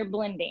thing when you're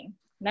blending.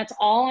 That's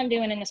all I'm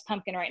doing in this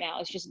pumpkin right now,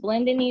 is just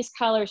blending these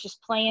colors,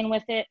 just playing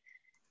with it.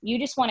 You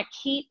just want to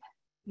keep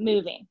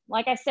moving.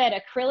 Like I said,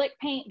 acrylic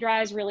paint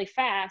dries really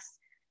fast.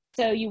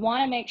 So you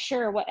want to make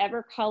sure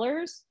whatever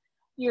colors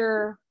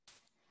you're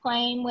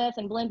playing with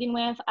and blending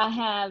with, I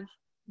have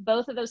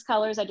both of those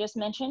colors I just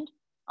mentioned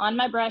on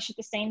my brush at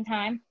the same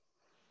time.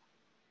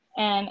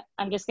 And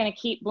I'm just going to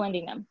keep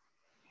blending them.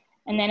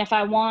 And then if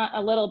I want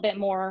a little bit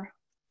more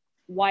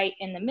white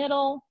in the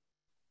middle,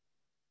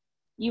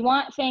 you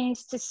want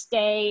things to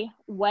stay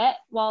wet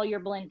while you're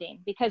blending,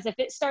 because if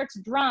it starts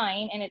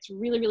drying and it's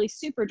really, really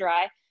super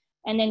dry,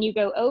 and then you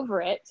go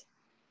over it,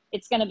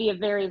 it's going to be a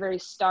very, very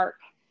stark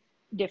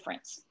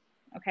difference.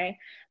 Okay.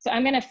 So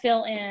I'm going to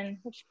fill in,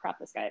 let's prop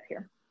this guy up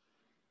here.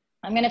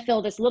 I'm going to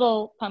fill this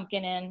little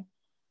pumpkin in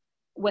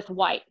with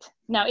white.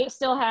 Now it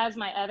still has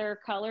my other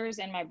colors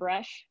in my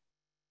brush.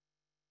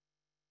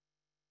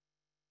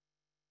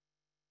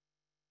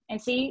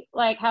 And see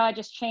like how I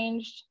just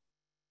changed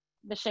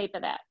the shape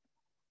of that.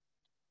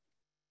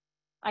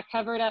 I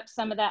covered up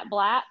some of that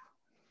black,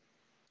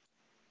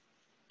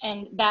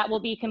 and that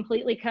will be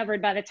completely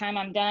covered by the time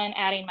I'm done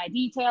adding my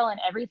detail and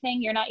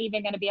everything. You're not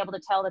even going to be able to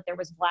tell that there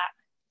was black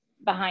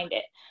behind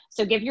it.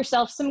 So give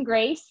yourself some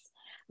grace.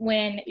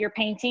 when you're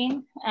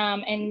painting,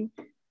 and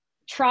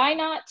try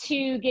not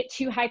to get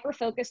too hyper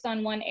focused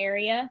on one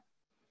area.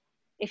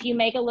 If you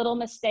make a little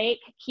mistake,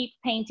 keep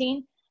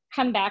painting,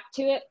 come back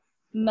to it.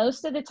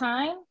 Most of the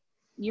time,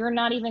 you're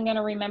not even going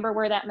to remember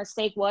where that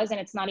mistake was,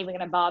 and it's not even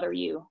going to bother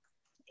you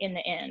in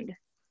the end.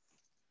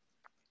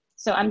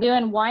 So I'm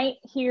doing white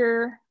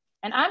here,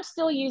 and I'm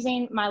still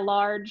using my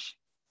large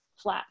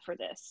flat for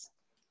this.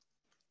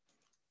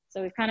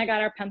 So we've kind of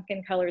got our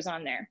pumpkin colors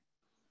on there.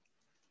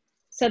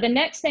 So the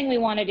next thing we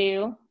want to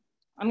do,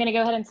 I'm going to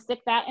go ahead and stick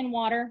that in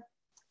water,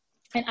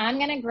 and I'm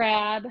going to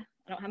grab,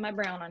 I don't have my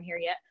brown on here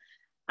yet.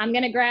 I'm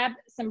going to grab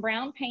some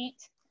brown paint,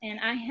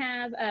 and I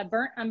have a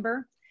burnt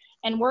umber,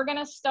 and we're going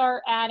to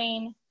start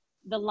adding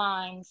the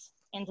lines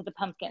into the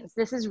pumpkins.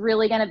 This is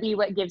really going to be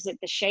what gives it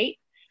the shape.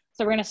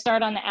 So we're going to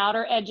start on the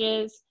outer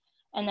edges,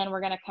 and then we're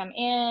going to come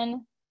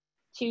in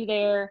to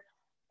there,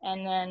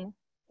 and then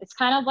it's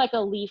kind of like a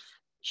leaf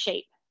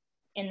shape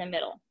in the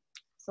middle.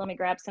 So let me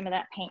grab some of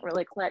that paint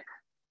really quick.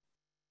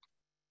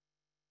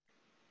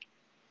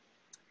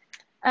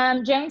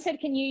 Joan said,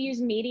 can you use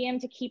medium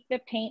to keep the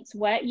paints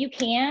wet? You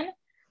can.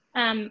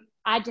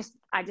 I just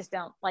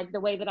don't. Like the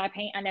way that I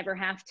paint, I never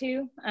have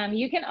to.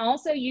 You can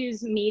also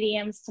use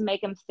mediums to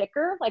make them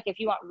thicker. Like if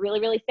you want really,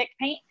 really thick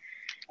paint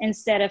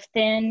instead of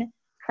thin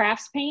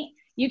crafts paint,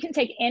 you can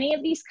take any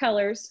of these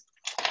colors,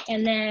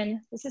 and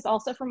then this is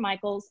also from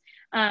Michaels.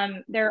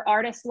 They're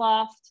Artist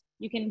Loft.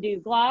 You can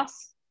do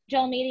gloss,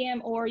 gel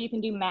medium, or you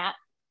can do matte,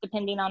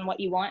 depending on what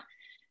you want.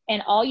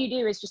 And all you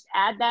do is just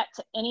add that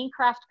to any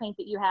craft paint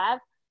that you have,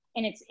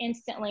 and it's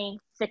instantly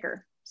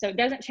thicker. So it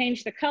doesn't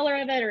change the color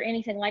of it or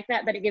anything like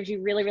that, but it gives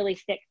you really, really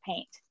thick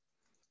paint.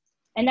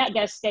 And that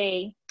does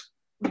stay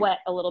wet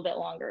a little bit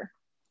longer.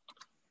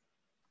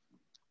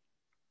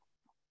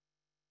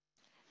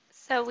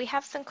 So we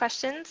have some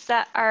questions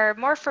that are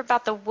more for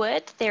about the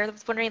wood. They're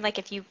wondering like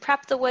if you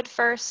prep the wood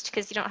first,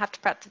 because you don't have to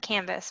prep the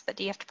canvas, but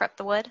do you have to prep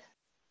the wood?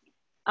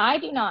 I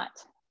do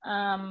not.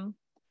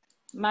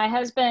 My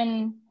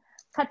husband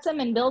cuts them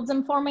and builds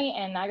them for me,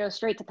 and I go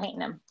straight to painting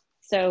them.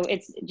 So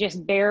it's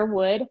just bare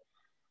wood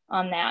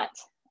on that.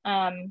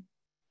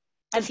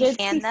 Does he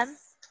sand them?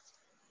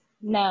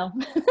 No.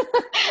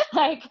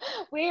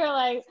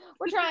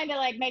 we're trying to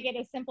like make it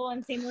as simple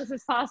and seamless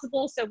as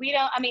possible. So we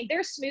don't, I mean,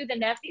 they're smooth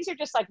enough. These are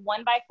just like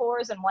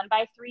 1x4s and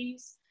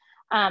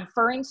 1x3s.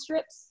 Furring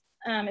strips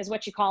is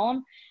what you call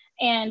them.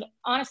 And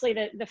honestly,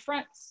 the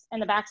fronts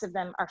and the backs of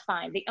them are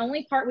fine. The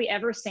only part we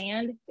ever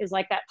sand is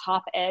like that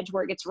top edge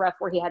where it gets rough,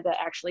 where he had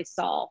to actually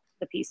saw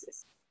the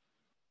pieces.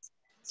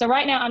 So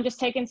right now I'm just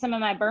taking some of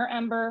my burnt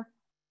umber,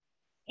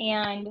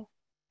 and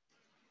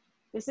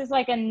this is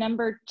like a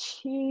number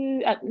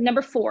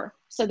 4.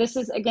 So this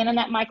is again in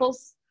that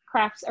Michaels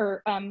crafts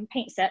or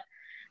paint set.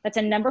 That's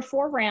a number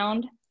 4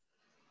 round.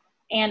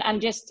 And I'm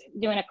just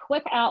doing a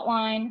quick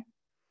outline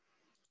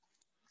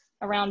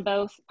around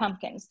both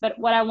pumpkins. But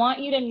what I want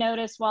you to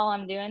notice while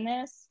I'm doing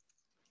this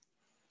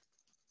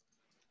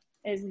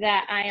is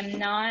that I am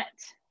not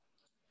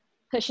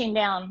pushing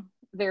down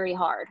very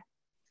hard.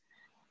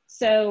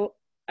 So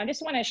I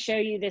just want to show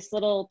you this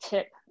little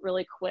tip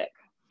really quick.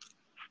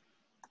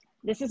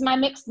 This is my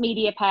mixed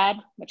media pad,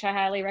 which I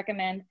highly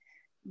recommend.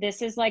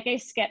 This is like a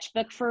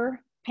sketchbook for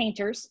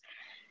painters.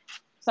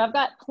 So I've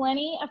got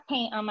plenty of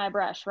paint on my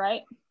brush,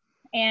 right?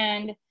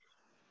 And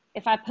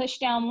if I push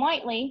down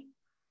lightly,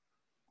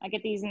 I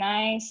get these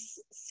nice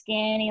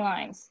skinny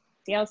lines.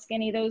 See how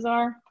skinny those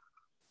are?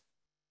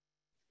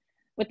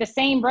 With the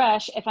same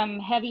brush, if I'm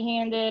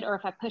heavy-handed or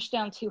if I push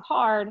down too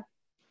hard,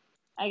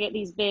 I get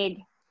these big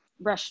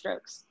brush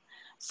strokes.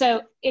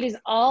 So it is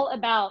all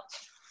about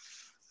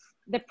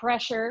the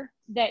pressure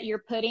that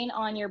you're putting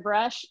on your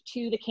brush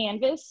to the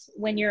canvas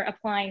when you're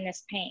applying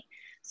this paint.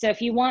 So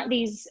if you want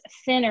these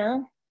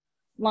thinner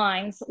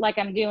lines like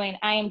I'm doing,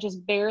 I am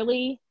just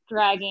barely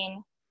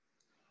dragging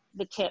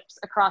the tips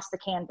across the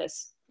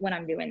canvas when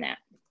I'm doing that.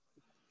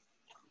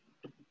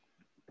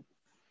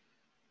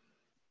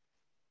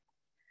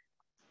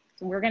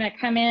 So we're gonna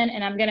come in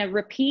and I'm gonna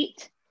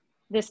repeat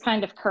this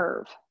kind of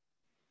curve.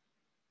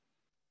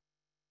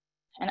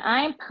 And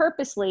I'm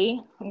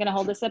purposely, I'm gonna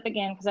hold this up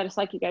again because I just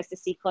like you guys to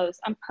see close.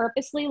 I'm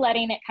purposely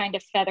letting it kind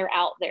of feather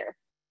out there.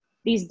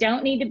 These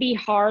don't need to be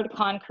hard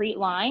concrete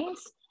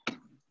lines,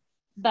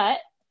 but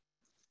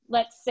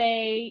let's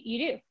say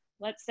you do.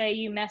 Let's say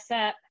you mess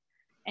up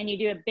and you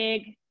do a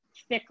big,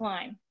 thick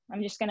line.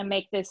 I'm just gonna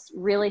make this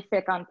really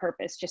thick on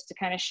purpose just to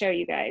kind of show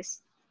you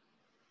guys.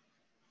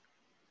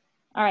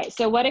 All right,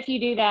 so what if you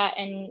do that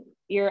and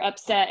you're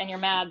upset and you're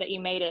mad that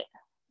you made it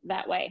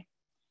that way?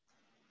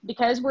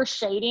 Because we're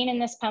shading in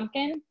this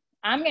pumpkin,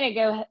 I'm gonna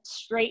go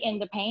straight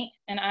into paint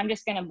and I'm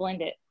just gonna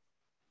blend it.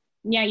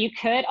 Now you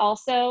could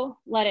also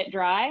let it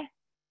dry,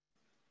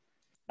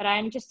 but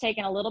I'm just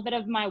taking a little bit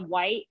of my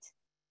white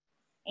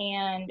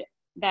and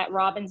that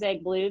robin's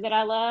egg blue that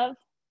I love,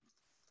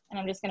 and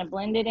I'm just gonna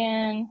blend it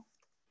in.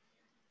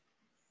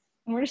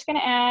 And we're just gonna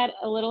add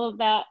a little of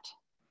that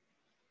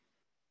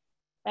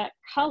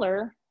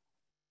color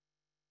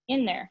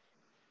in there.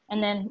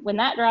 And then when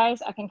that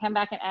dries, I can come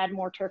back and add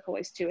more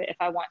turquoise to it if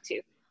I want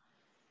to.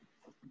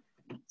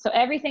 So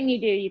everything you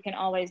do, you can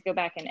always go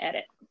back and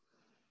edit.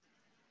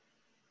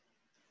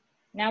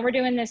 Now we're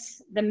doing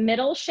this, the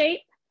middle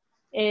shape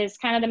is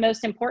kind of the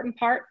most important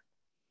part,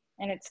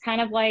 and it's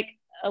kind of like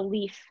a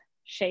leaf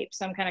shape.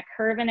 So I'm kind of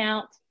curving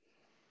out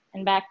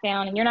and back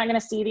down, and you're not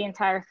gonna see the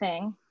entire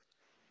thing.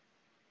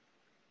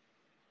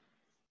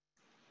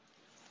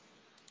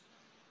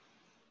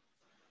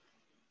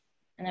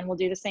 And then we'll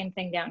do the same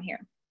thing down here.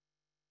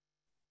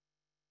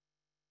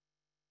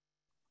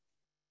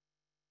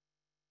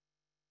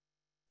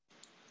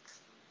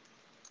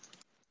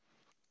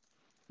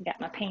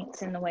 Got my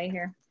paints in the way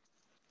here.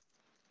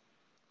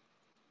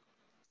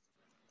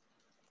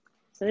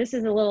 So this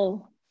is a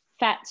little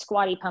fat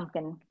squatty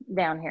pumpkin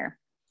down here.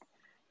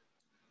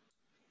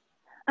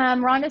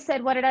 Rhonda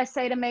said, what did I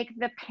say to make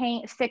the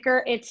paint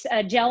thicker? It's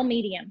a gel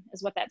medium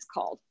is what that's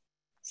called.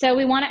 So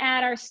we want to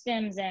add our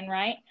stems in,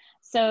 right?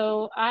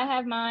 So I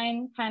have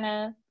mine kind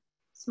of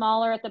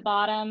smaller at the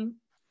bottom.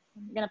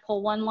 I'm going to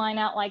pull one line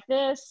out like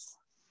this.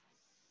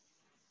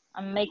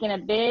 I'm making a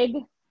big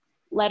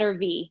letter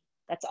V.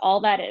 That's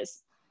all that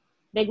is.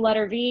 Big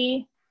letter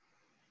V,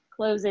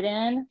 close it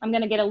in. I'm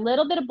going to get a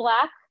little bit of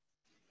black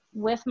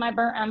with my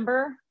burnt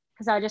umber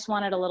because I just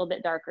want it a little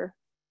bit darker.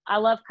 I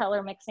love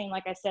color mixing.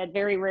 Like I said,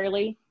 very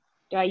rarely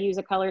do I use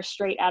a color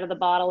straight out of the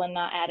bottle and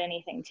not add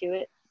anything to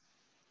it.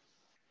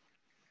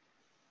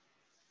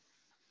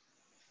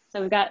 So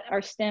we've got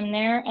our stem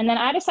there. And then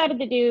I decided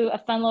to do a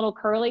fun little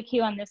curly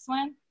Q on this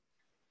one,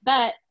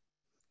 but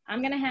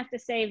I'm gonna have to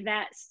save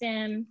that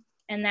stem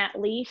and that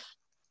leaf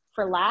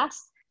for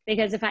last,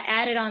 because if I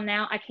add it on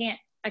now, I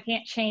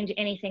can't change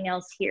anything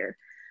else here.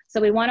 So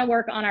we wanna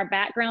work on our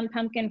background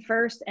pumpkin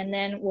first, and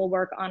then we'll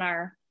work on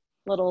our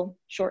little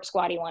short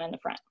squatty one in the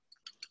front.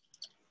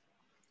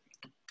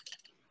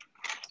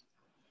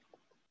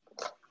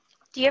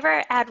 Do you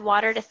ever add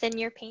water to thin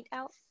your paint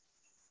out?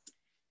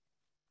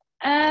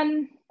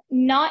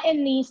 Not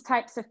in these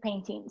types of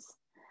paintings.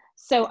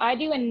 So I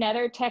do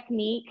another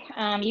technique.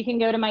 You can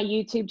go to my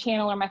YouTube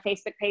channel or my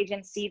Facebook page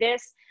and see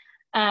this.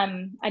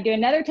 I do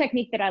another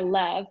technique that I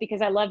love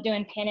because I love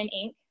doing pen and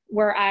ink,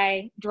 where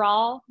I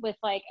draw with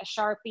like a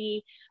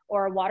Sharpie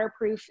or a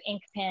waterproof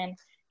ink pen,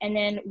 and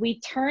then we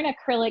turn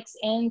acrylics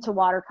into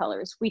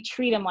watercolors. We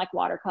treat them like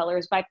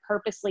watercolors by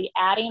purposely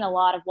adding a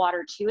lot of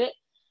water to it,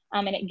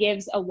 and it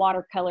gives a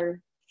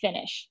watercolor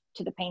finish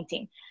to the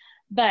painting.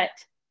 But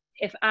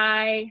if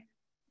I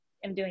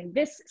am doing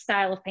this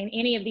style of paint,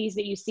 any of these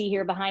that you see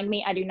here behind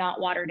me, I do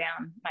not water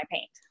down my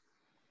paint.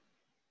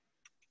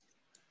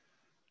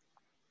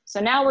 So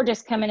now we're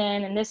just coming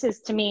in, and this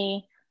is, to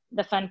me,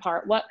 the fun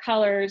part. What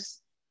colors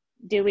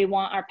do we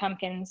want our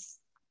pumpkins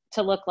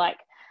to look like?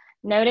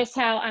 Notice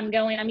how I'm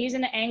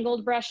using the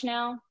angled brush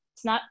now.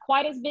 It's not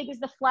quite as big as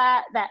the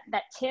flat. That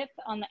tip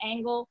on the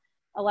angle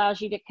allows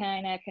you to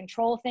kind of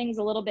control things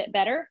a little bit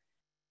better.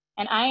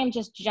 And I am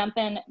just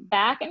jumping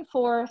back and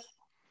forth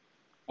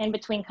in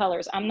between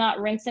colors. I'm not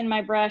rinsing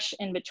my brush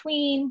in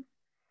between.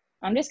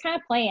 I'm just kind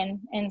of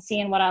playing and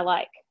seeing what I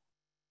like.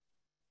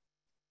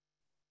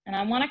 And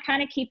I want to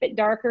kind of keep it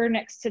darker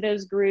next to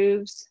those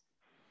grooves,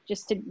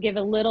 just to give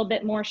a little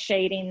bit more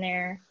shading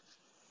there.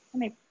 Let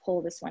me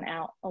pull this one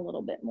out a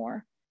little bit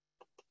more.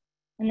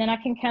 And then I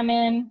can come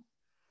in,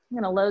 I'm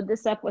going to load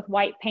this up with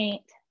white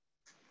paint.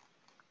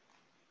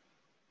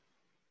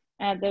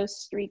 Add those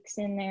streaks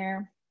in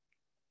there.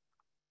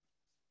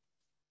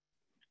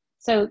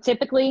 So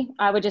typically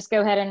I would just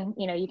go ahead and,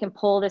 you can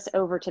pull this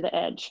over to the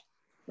edge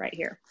right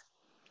here.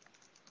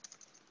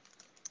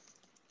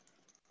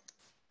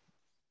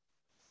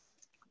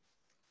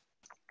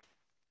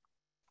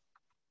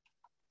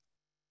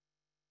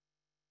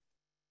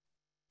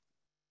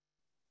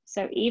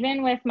 So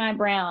even with my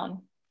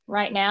brown,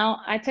 right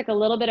now, I took a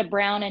little bit of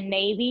brown and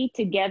navy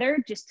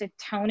together just to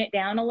tone it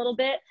down a little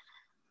bit.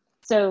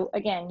 So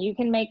again, you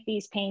can make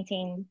these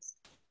paintings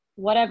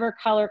whatever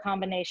color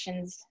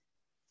combinations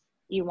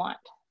you want.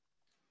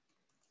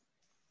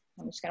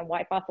 I'm just going to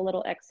wipe off a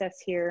little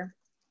excess here.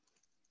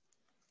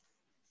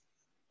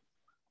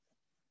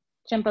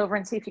 Jump over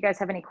and see if you guys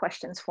have any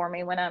questions for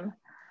me when I'm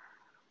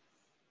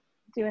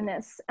doing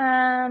this.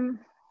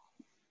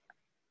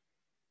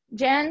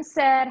 Jen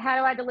said, how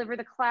do I deliver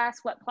the class?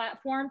 What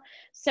platform?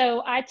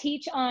 So I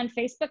teach on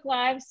Facebook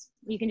Lives.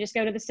 You can just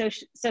go to the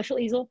social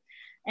easel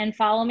and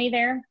follow me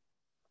there.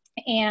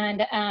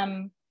 And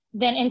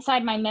then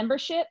inside my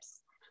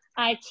memberships,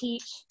 I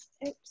teach,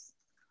 in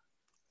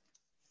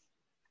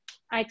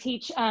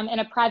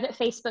a private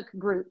Facebook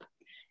group.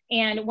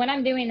 And when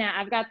I'm doing that,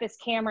 I've got this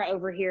camera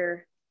over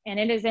here, and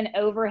it is an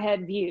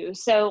overhead view.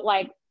 So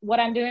like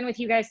what I'm doing with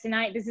you guys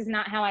tonight, this is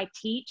not how I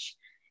teach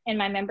in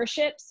my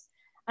memberships.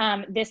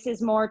 This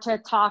is more to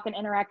talk and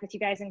interact with you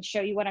guys and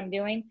show you what I'm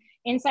doing.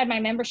 Inside my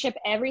membership,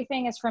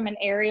 everything is from an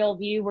aerial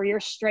view where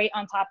you're straight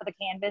on top of the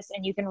canvas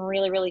and you can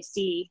really, really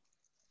see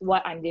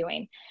what I'm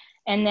doing.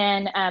 And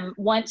then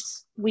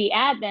once we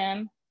add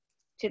them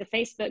to the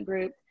Facebook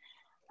group,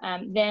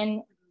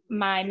 then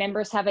my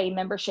members have a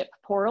membership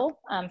portal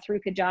through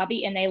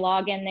Kajabi, and they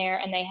log in there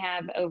and they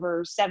have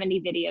over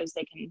 70 videos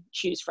they can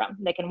choose from.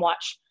 They can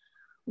watch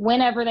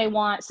whenever they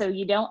want. So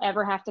you don't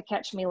ever have to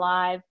catch me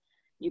live.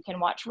 You can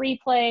watch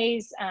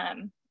replays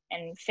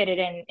and fit it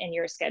in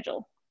your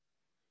schedule.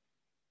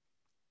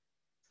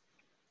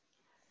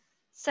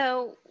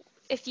 So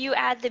if you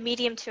add the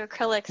medium to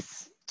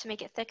acrylics to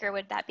make it thicker,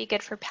 would that be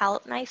good for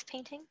palette knife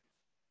painting?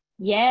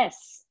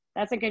 Yes,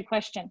 that's a good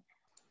question.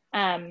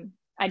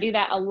 I do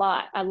that a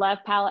lot. I love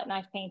palette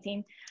knife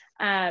painting.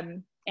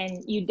 And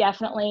you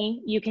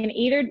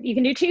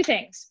can do two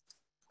things.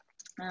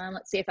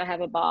 Let's see if I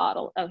have a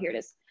bottle. Oh, here it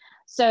is.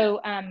 So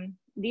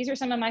these are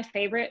some of my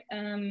favorite,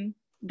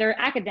 they're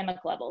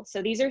academic level.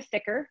 So these are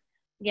thicker,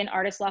 again,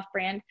 Artist Loft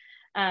brand.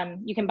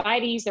 You can buy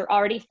these, they're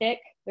already thick,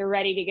 they're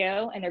ready to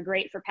go, and they're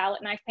great for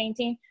palette knife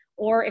painting.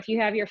 Or if you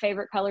have your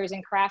favorite colors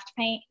in craft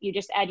paint, you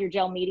just add your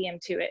gel medium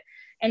to it.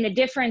 And the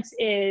difference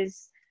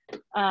is,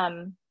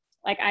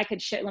 like I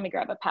could show, let me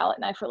grab a palette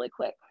knife really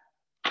quick.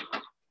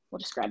 We'll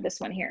just grab this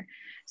one here.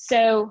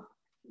 So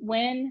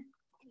when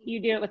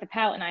you do it with a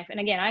palette knife, and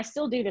again, I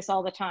still do this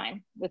all the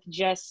time with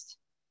just,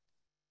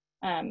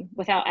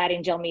 without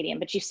adding gel medium,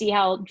 but you see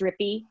how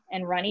drippy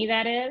and runny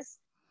that is?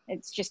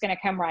 It's just gonna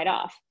come right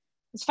off.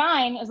 It's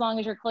fine as long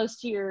as you're close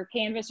to your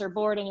canvas or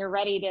board and you're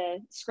ready to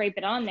scrape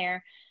it on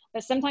there.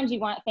 But sometimes you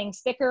want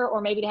things thicker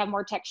or maybe to have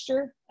more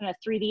texture and a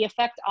 3D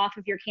effect off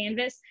of your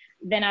canvas.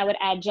 Then I would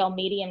add gel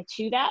medium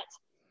to that.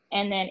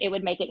 And then it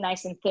would make it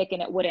nice and thick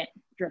and it wouldn't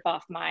drip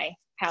off my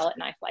palette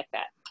knife like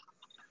that.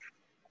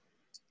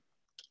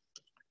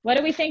 What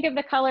do we think of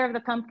the color of the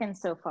pumpkin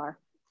so far?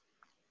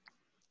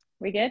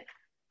 We good?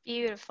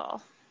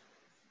 Beautiful.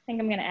 I think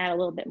I'm gonna add a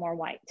little bit more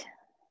white.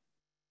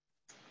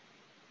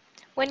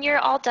 When you're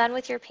all done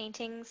with your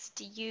paintings,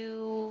 do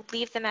you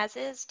leave them as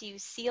is? Do you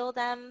seal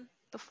them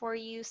before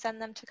you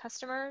send them to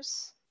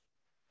customers?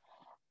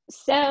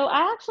 So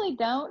I actually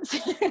don't,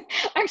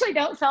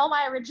 sell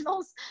my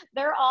originals.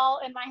 They're all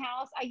in my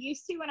house. I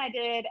used to when I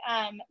did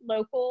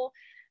local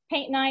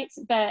paint nights,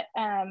 but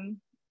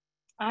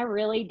I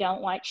really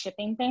don't like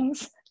shipping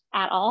things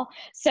at all.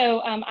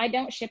 So I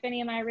don't ship any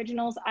of my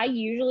originals. I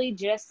usually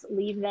just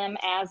leave them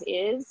as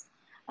is.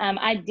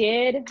 I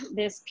did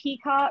this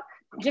peacock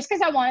just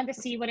because I wanted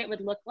to see what it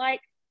would look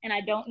like, and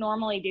I don't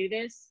normally do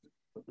this.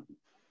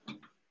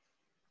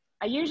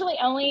 I usually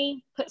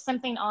only put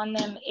something on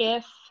them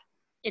if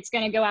it's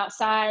going to go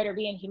outside or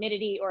be in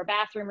humidity or a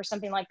bathroom or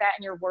something like that,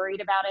 and you're worried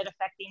about it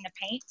affecting the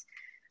paint.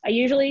 I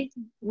usually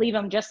leave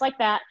them just like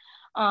that.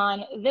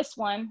 On this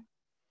one,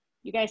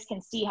 you guys can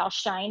see how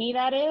shiny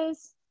that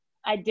is.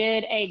 I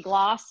did a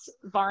gloss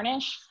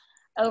varnish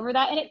over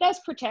that, and it does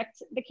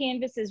protect the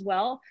canvas as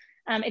well.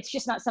 It's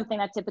just not something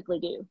I typically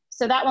do.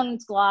 So that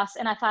one's gloss,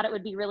 and I thought it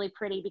would be really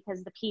pretty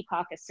because the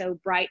peacock is so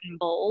bright and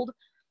bold,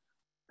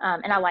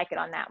 and I like it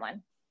on that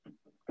one.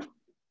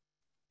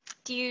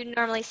 Do you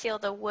normally seal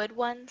the wood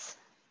ones?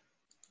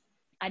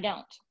 I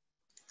don't.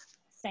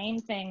 Same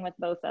thing with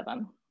both of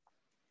them.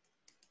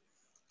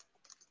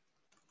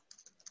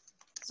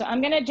 So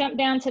I'm gonna jump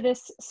down to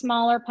this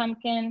smaller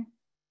pumpkin,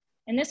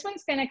 and this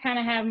one's gonna kind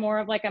of have more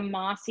of like a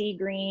mossy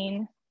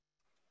green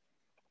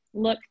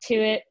look to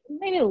it.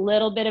 Maybe a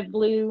little bit of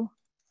blue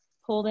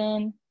pulled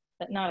in,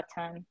 but not a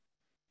ton.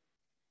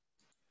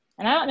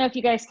 And I don't know if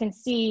you guys can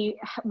see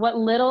what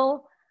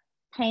little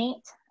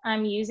paint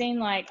I'm using.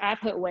 Like I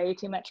put way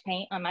too much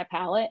paint on my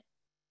palette.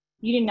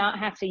 You do not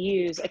have to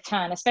use a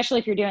ton, especially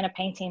if you're doing a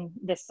painting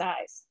this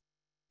size.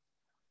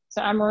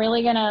 So I'm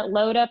really gonna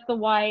load up the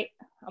white.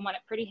 I want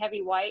it pretty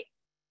heavy white.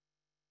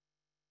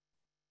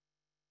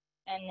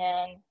 And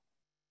then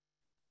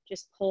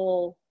just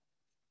pull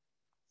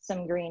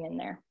some green in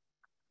there.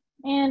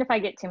 And if I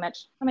get too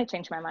much, I might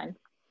change my mind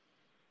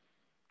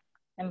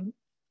and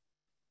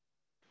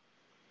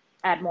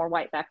add more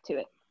white back to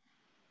it.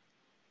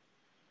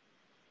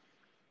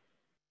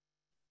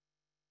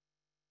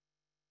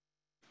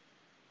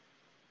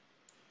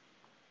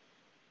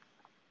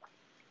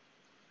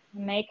 I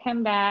may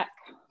come back.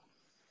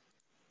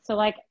 So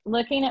like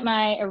looking at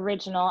my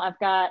original, I've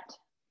got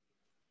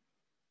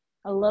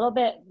a little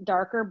bit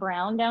darker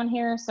brown down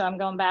here. So I'm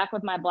going back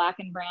with my black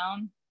and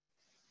brown.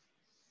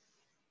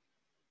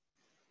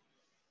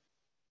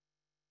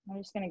 I'm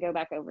just going to go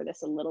back over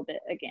this a little bit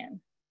again.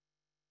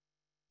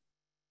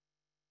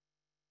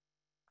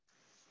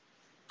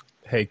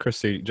 Hey,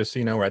 Christy, just so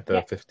you know, we're at the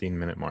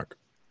 15-minute mark.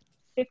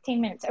 15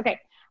 minutes. Okay.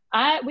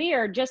 We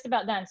are just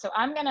about done. So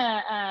I'm going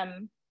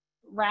to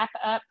wrap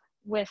up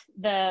with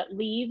the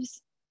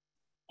leaves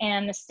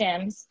and the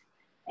stems.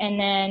 And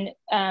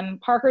then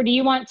Parker, do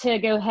you want to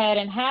go ahead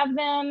and have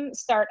them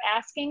start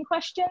asking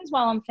questions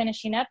while I'm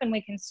finishing up, and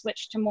we can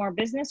switch to more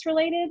business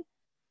related?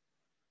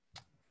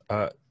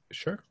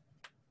 Sure.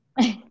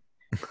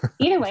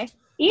 Either way,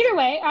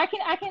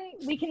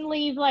 we can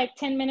leave like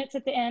 10 minutes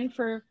at the end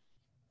for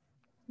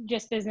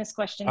just business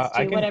questions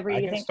too, whatever you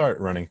think. I can start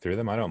running through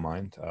them. I don't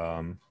mind.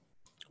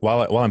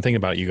 While I'm thinking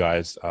about it, you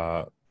guys,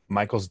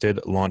 Michaels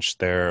did launch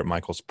their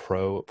Michaels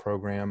Pro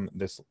program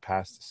this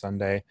past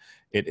Sunday.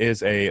 It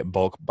is a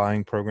bulk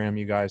buying program,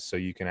 you guys, so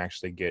you can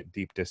actually get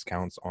deep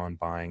discounts on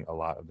buying a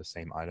lot of the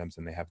same items,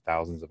 and they have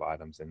thousands of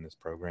items in this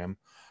program.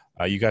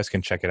 You guys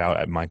can check it out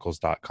at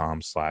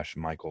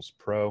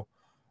michaels.com/michaelspro.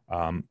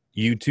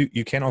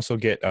 You can also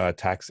get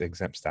tax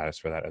exempt status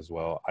for that as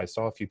well. I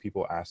saw a few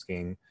people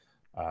asking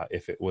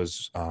if it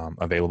was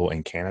available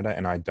in Canada,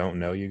 and I don't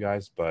know, you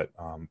guys, but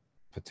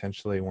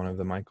potentially one of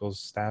the Michaels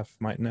staff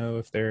might know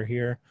if they're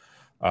here.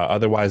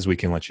 Otherwise, we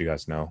can let you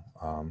guys know.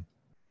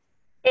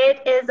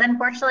 It is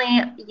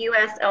unfortunately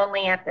US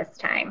only at this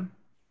time.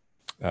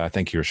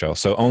 Thank you, Rochelle.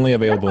 So only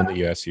available in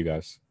the US, you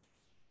guys.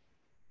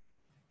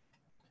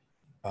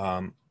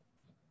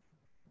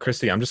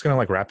 Christy, I'm just going to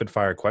like rapid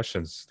fire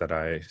questions that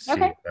I see.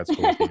 Okay. That's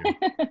cool with you.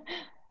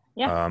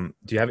 Yeah.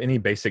 Do you have any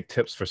basic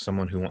tips for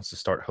someone who wants to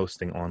start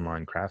hosting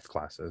online craft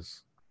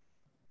classes?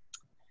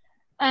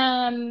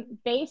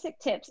 Basic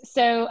tips.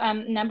 So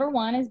number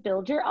one is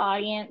build your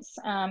audience.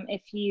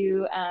 If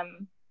you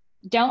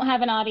don't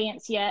have an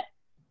audience yet,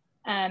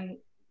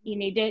 you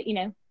need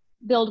to,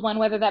 build one,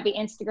 whether that be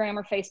Instagram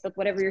or Facebook,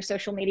 whatever your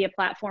social media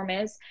platform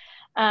is.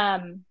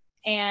 And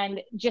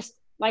just,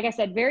 like I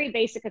said, very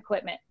basic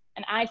equipment,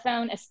 an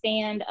iPhone, a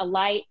stand, a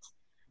light.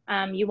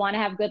 You want to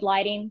have good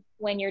lighting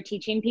when you're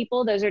teaching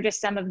people. Those are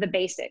just some of the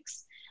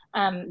basics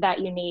that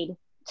you need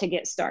to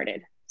get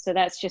started. So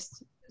that's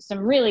just some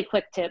really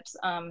quick tips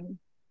and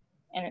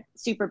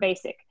it's super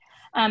basic.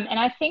 And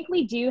I think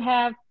we do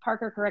have,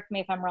 Parker, correct me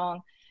if I'm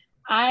wrong,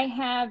 I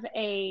have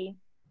a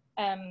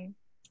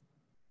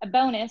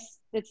bonus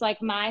that's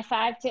like my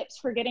 5 tips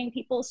for getting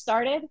people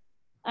started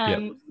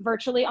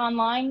virtually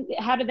online.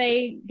 How do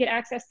they get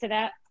access to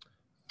that?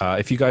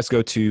 If you guys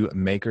go to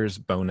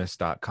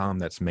makersbonus.com,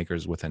 that's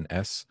makers with an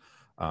S.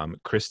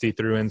 Christy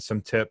threw in some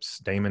tips.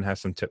 Damon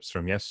has some tips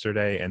from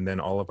yesterday. And then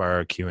all of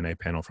our Q&A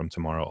panel from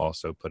tomorrow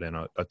also put in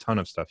a ton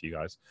of stuff, you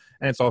guys.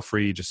 And it's all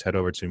free. Just head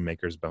over to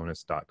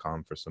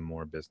makersbonus.com for some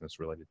more business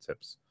related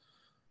tips.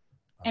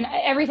 And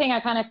everything I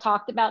kind of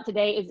talked about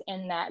today is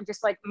in that.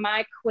 Just like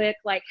my quick,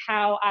 like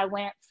how I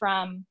went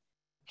from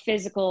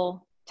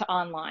physical to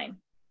online.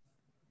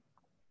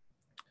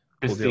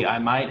 Christy, I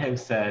might have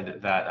said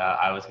that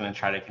I was going to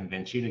try to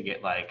convince you to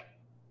get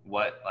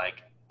what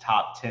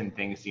top 10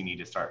 things you need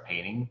to start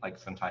painting, like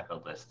some type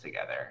of list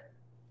together.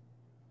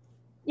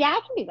 Yeah,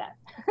 I can do that.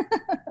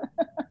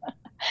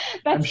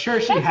 I'm sure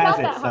she has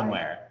it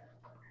somewhere.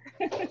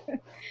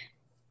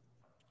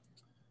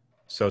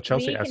 So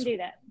Chelsea can do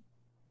that.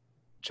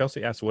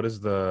 Chelsea asked, what is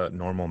the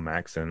normal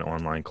max in an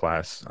online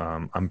class?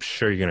 I'm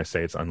sure you're going to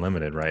say it's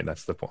unlimited, right?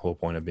 That's the whole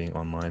point of being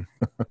online.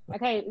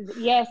 Okay.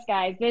 Yes,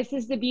 guys, this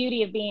is the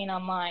beauty of being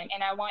online.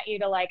 And I want you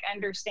to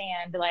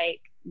understand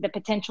the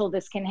potential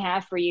this can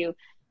have for you.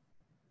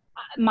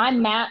 My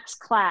max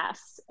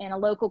class in a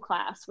local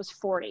class was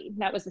 40.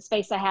 That was the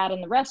space I had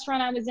in the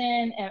restaurant I was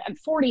in. And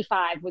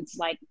 45 was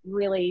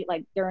really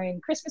during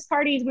Christmas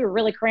parties, we were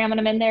really cramming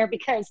them in there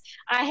because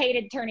I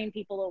hated turning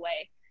people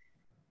away.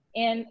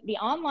 In the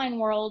online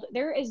world,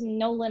 there is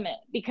no limit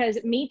because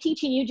me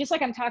teaching you, just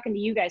like I'm talking to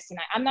you guys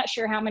tonight, I'm not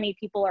sure how many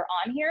people are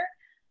on here,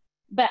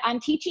 but I'm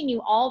teaching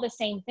you all the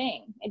same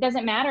thing. It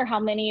doesn't matter how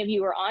many of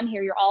you are on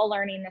here, you're all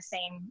learning the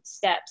same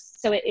steps.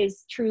 So it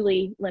is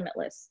truly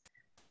limitless.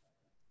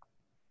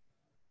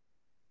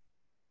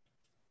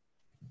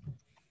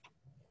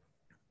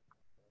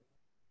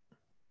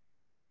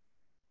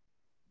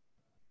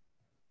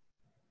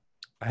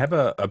 I have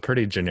a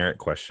pretty generic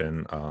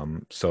question,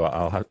 so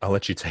I'll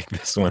let you take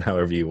this one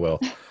however you will.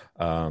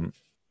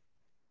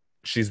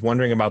 She's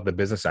wondering about the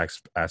business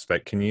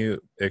aspect. Can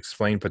you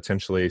explain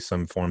potentially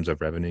some forms of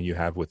revenue you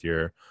have with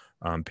your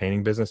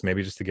painting business,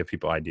 maybe just to give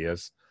people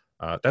ideas?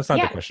 That's not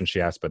the question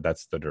she asked, but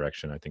that's the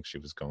direction I think she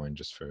was going,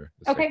 just for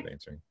the sake of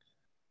answering.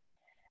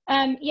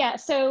 Yeah,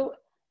 so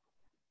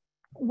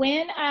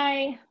when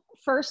I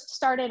first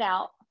started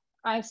out,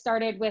 I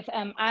started with,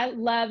 I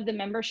love the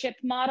membership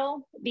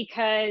model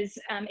because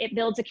it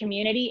builds a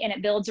community and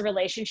it builds a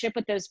relationship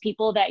with those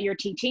people that you're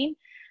teaching.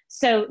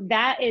 So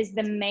that is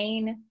the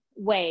main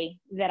way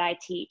that I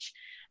teach.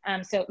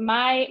 So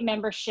my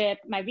membership,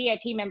 my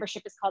VIP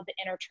membership is called the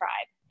Inner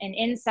Tribe. And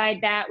inside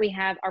that, we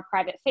have our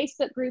private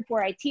Facebook group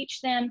where I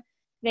teach them.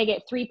 They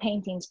get 3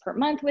 paintings per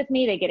month with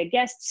me. They get a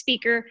guest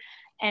speaker.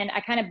 And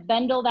I kind of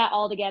bundle that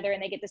all together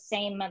and they get the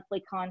same monthly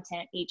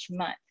content each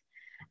month.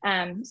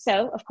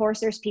 So of course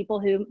there's people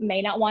who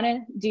may not want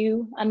to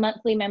do a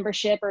monthly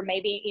membership or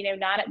maybe,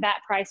 not at that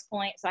price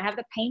point. So I have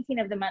the painting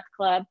of the month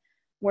club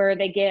where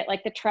they get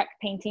the truck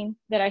painting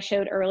that I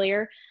showed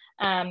earlier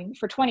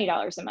for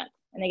 $20 a month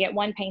and they get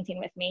 1 painting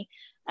with me.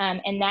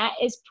 And that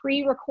is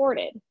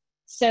pre-recorded.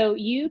 So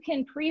you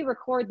can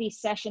pre-record these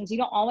sessions. You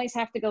don't always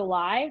have to go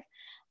live.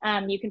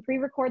 You can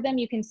pre-record them.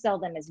 You can sell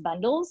them as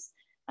bundles.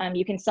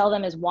 You can sell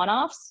them as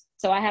one-offs.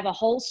 So I have a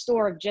whole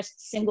store of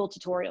just single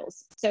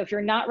tutorials. So if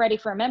you're not ready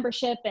for a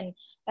membership and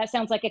that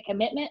sounds like a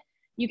commitment,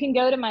 you can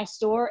go to my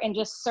store and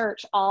just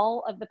search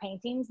all of the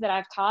paintings that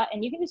I've taught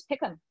and you can just pick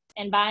them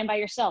and buy them by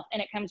yourself.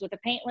 And it comes with a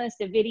paint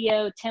list, a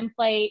video,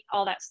 template,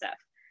 all that stuff.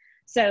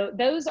 So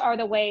those are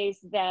the ways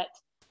that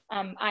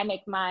I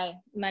make my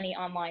money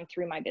online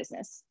through my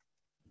business.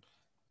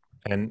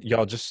 And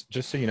y'all, just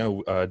so you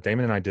know,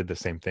 Damon and I did the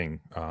same thing.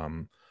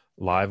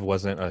 Live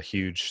wasn't a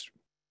huge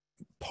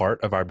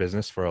part of our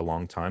business for a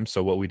long time.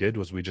 So what we did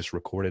was we just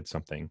recorded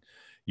something.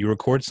 You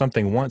record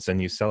something once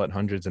and you sell it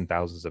hundreds and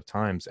thousands of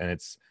times, and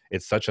it's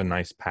such a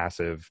nice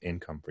passive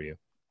income for you.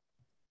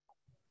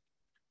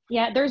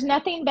 Yeah, there's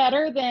nothing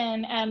better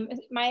than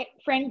my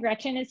friend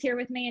Gretchen is here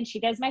with me, and she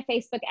does my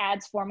Facebook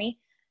ads for me.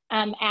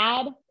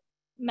 Ad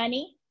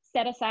money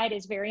set aside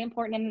is very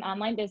important in an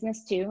online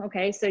business too.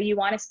 Okay, so you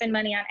want to spend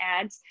money on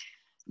ads.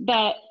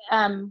 But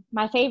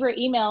my favorite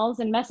emails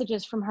and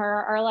messages from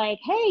her are like,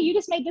 hey, you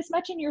just made this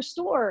much in your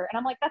store. And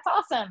I'm like, that's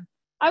awesome.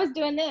 I was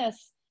doing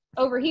this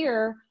over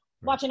here,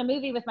 watching a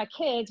movie with my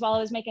kids while I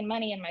was making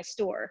money in my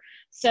store.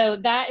 So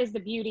that is the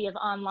beauty of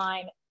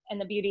online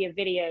and the beauty of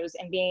videos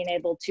and being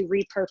able to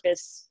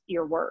repurpose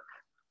your work.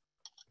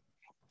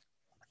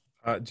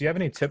 Do you have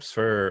any tips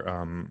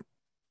for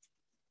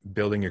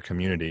building your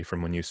community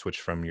from when you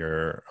switch from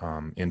your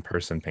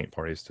in-person paint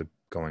parties to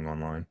going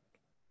online?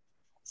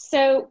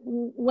 So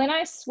when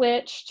I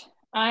switched,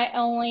 I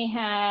only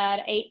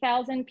had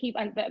 8,000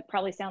 people. And that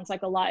probably sounds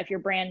like a lot if you're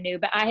brand new,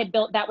 but I had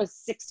built, that was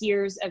 6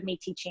 years of me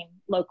teaching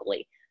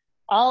locally.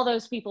 All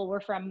those people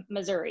were from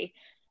Missouri.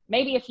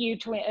 Maybe a few,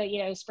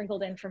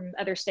 sprinkled in from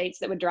other states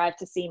that would drive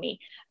to see me.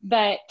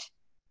 But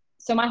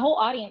so my whole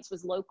audience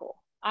was local.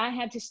 I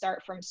had to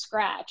start from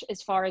scratch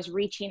as far as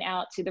reaching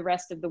out to the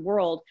rest of the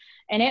world.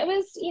 And it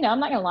was, I'm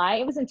not gonna lie,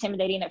 it was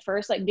intimidating at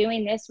first. Like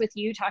doing this with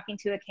you, talking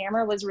to a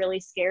camera was really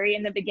scary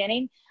in the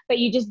beginning, but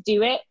you just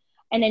do it.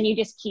 And then you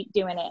just keep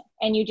doing it.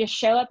 And you just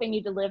show up and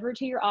you deliver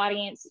to your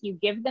audience. You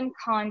give them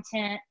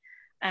content.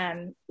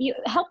 You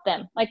help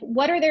them. Like,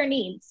 what are their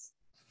needs?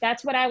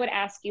 That's what I would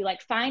ask you.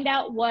 Like, find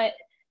out what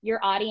your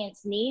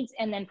audience needs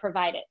and then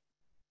provide it.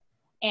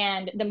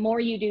 And the more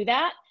you do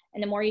that,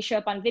 and the more you show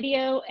up on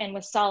video and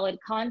with solid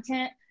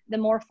content, the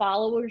more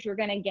followers you're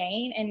going to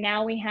gain. And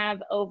now we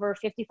have over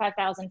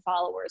 55,000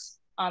 followers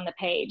on the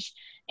page.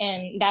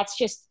 And that's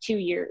just 2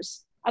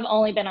 years. I've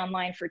only been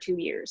online for 2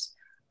 years.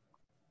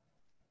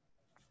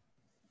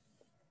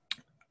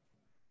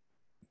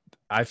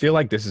 I feel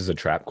like this is a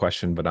trap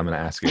question, but I'm going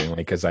to ask it anyway,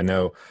 because I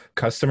know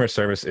customer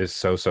service is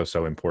so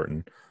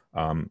important.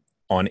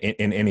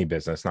 In any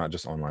business, not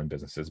just online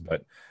businesses.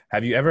 But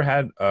have you ever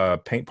had a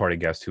paint party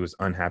guest who was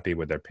unhappy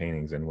with their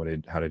paintings,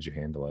 and how did you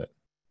handle it?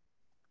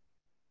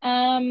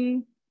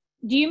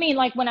 Do you mean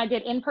like when I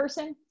did in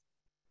person?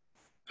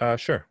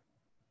 Sure.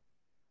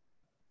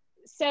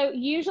 So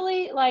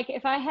usually, like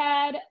if I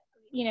had,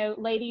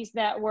 ladies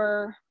that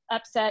were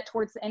upset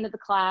towards the end of the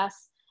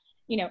class,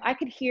 I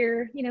could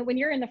hear, when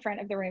you're in the front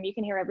of the room, you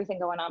can hear everything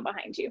going on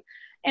behind you.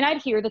 And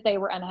I'd hear that they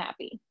were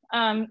unhappy.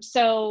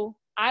 So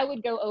I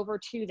would go over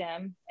to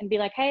them and be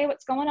like, hey,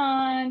 what's going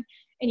on?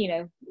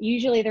 And,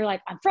 usually they're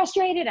like, I'm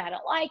frustrated. I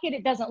don't like it.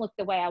 It doesn't look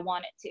the way I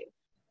want it to.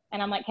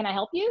 And I'm like, can I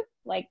help you?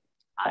 Like,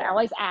 I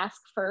always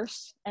ask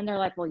first. And they're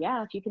like, well,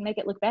 yeah, if you can make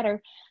it look better.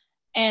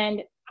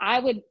 And I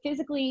would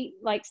physically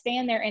like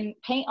stand there and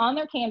paint on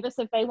their canvas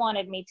if they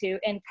wanted me to,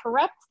 and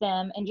correct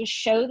them and just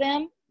show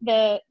them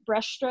the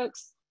brush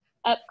strokes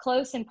up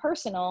close and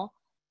personal,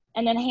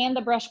 and then hand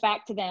the brush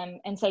back to them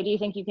and say, do you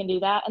think you can do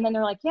that? And then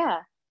they're like, yeah.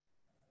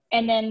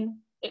 And then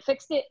it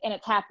fixed it and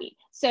it's happy.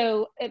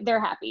 So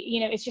they're happy.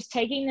 It's just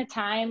taking the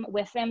time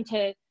with them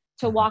to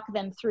walk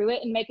them through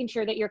it and making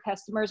sure that your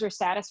customers are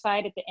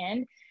satisfied at the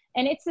end.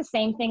 And it's the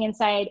same thing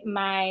inside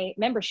my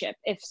membership.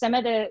 If some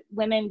of the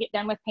women get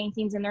done with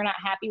paintings and they're not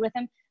happy with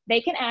them, they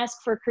can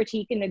ask for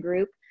critique in the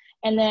group.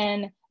 And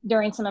then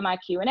during some of my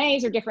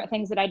Q&As or different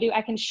things that I do,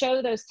 I can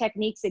show those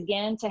techniques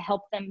again to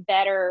help them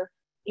better,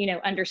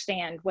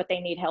 understand what they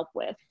need help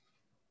with.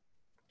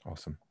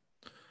 Awesome.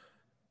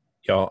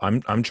 Y'all,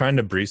 I'm trying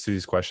to breeze through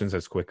these questions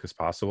as quick as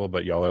possible,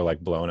 but y'all are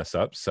like blowing us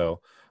up. So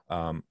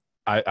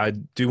I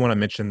do want to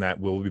mention that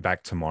we'll be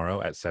back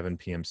tomorrow at 7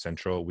 p.m.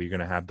 Central. We're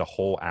going to have the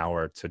whole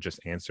hour to just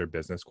answer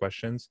business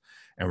questions.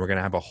 And we're going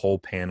to have a whole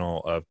panel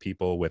of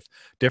people with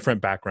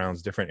different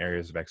backgrounds, different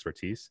areas of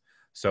expertise.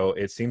 So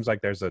it seems like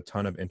there's a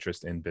ton of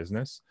interest in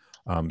business.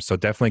 So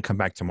definitely come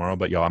back tomorrow.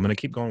 But y'all, I'm going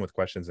to keep going with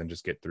questions and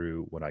just get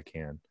through what I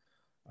can.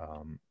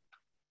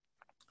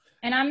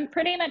 And I'm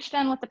pretty much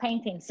done with the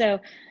painting. So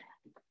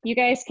you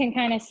guys can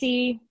kind of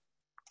see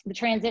the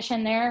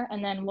transition there,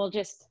 and then we'll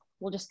just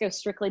go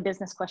strictly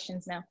business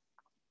questions now.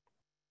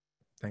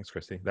 Thanks,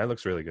 Christy. That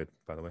looks really good,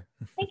 by the way.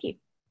 Thank you.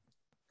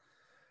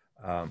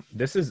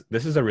 This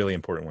is a really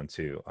important one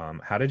too.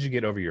 How did you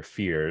get over your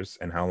fears,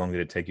 and how long did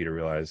it take you to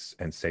realize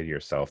and say to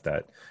yourself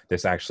that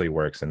this actually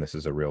works and this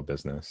is a real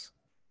business?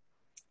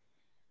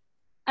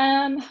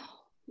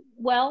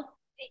 Well,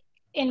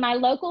 in my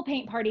local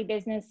paint party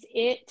business,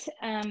 it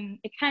kind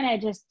of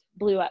just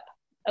blew up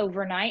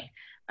overnight.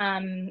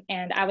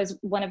 And I was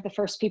one of the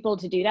first people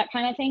to do that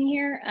kind of thing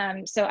here.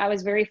 So I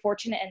was very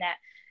fortunate in that.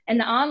 In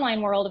the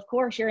online world, of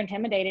course, you're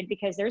intimidated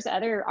because there's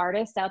other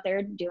artists out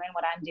there doing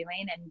what I'm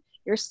doing, and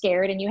you're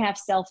scared and you have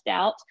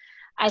self-doubt.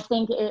 I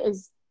think it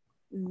is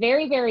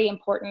very, very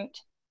important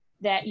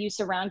that you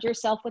surround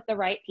yourself with the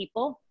right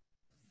people.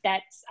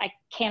 I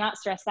cannot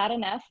stress that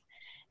enough.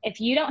 If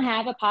you don't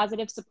have a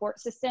positive support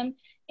system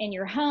in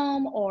your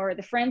home or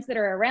the friends that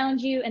are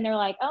around you, and they're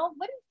like, oh,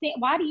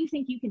 why do you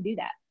think you can do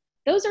that?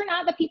 Those are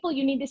not the people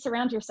you need to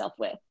surround yourself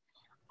with.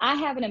 I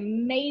have an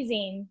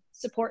amazing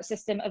support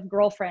system of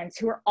girlfriends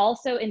who are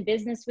also in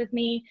business with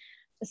me,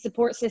 a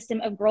support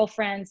system of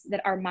girlfriends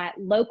that are my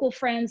local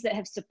friends that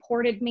have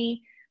supported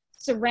me.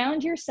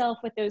 Surround yourself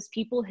with those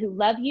people who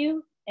love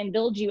you and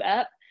build you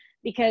up,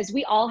 because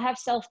we all have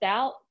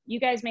self-doubt. You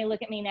guys may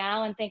look at me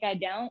now and think I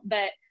don't,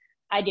 but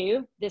I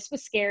do. This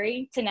was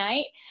scary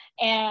tonight.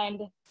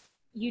 And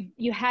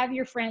you have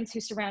your friends who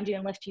surround you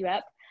and lift you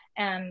up.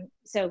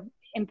 So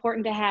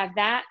important to have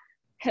that.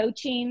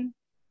 Coaching,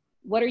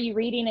 what are you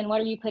reading and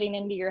what are you putting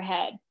into your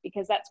head?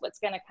 Because that's what's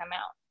going to come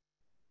out.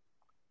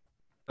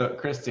 So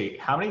Christy,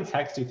 how many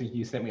texts do you think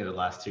you sent me the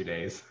last 2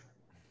 days?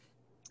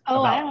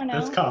 Oh, I don't know.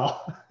 This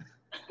call.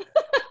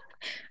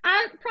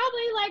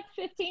 Probably like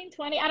 15,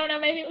 20. I don't know.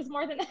 Maybe it was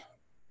more than that.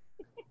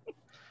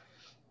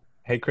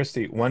 Hey,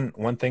 Christy,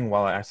 one thing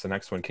while I ask the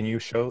next one, can you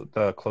show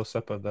the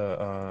close-up of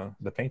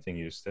the painting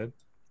you just did?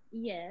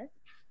 Yes.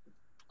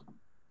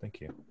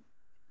 Thank you.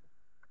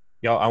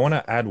 Y'all, I want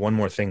to add one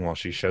more thing while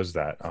she shows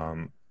that.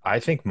 I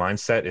think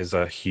mindset is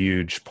a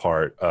huge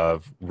part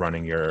of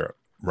running your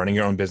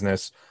own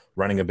business,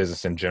 running a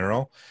business in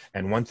general.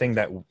 And one thing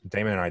that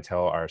Damon and I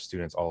tell our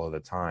students all of the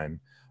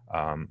time,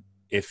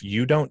 if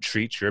you don't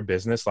treat your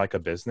business like a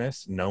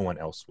business, no one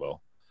else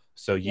will.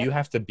 So you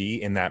have to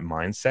be in that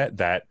mindset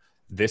that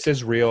this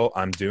is real,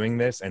 I'm doing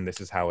this, and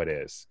this is how it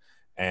is.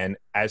 And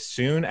as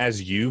soon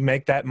as you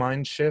make that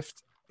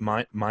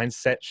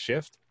mindset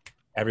shift,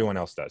 everyone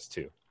else does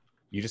too.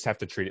 You just have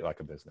to treat it like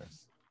a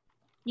business.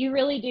 You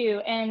really do.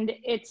 And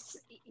it's,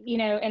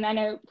 and I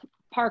know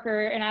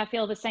Parker and I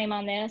feel the same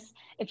on this.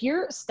 If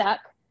you're stuck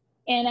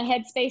in a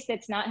headspace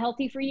that's not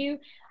healthy for you,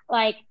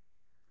 like,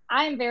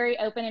 I'm very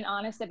open and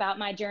honest about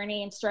my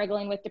journey and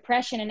struggling with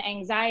depression and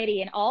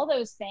anxiety and all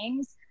those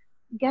things.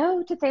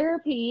 Go to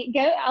therapy.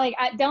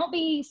 Don't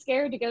be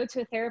scared to go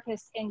to a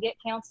therapist and get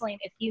counseling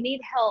if you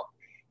need help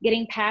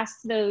getting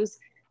past those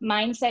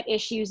mindset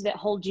issues that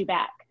hold you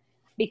back.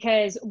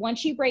 Because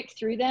once you break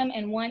through them,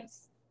 and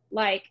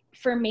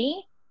for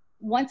me,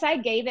 once I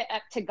gave it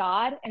up to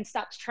God and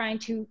stopped trying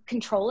to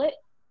control it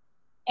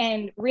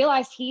and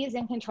realized He is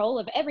in control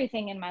of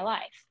everything in my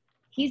life.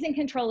 He's in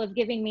control of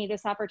giving me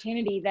this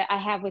opportunity that I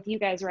have with you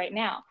guys right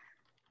now.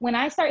 When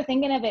I start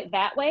thinking of it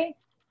that way,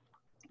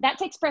 that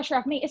takes pressure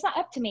off me. It's not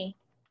up to me.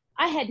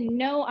 I had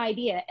no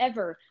idea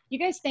ever. You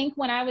guys think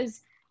when I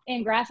was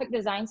in graphic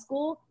design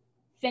school,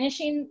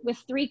 finishing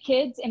with 3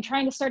 kids and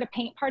trying to start a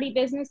paint party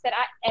business, that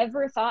I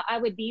ever thought I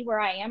would be where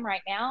I am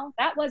right now?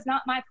 That was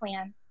not my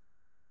plan.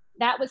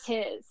 That was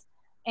His.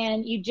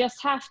 And you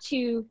just have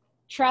to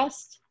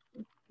trust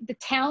the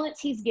talents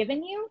He's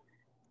given you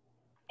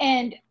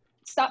and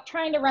stop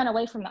trying to run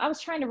away from them. I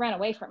was trying to run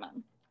away from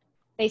them.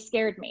 They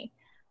scared me.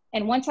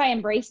 And once I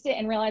embraced it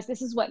and realized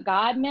this is what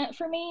God meant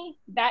for me,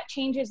 that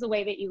changes the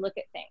way that you look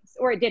at things,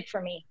 or it did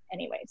for me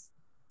anyways.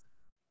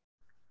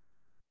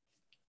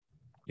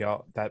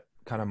 Y'all, that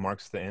kind of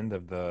marks the end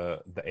of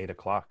the 8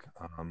 o'clock.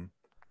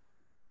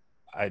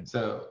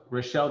 So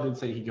Rochelle did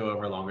say you could go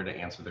over longer to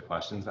answer the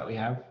questions that we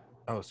have.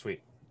 Oh,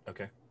 sweet.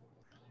 Okay.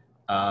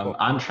 Cool.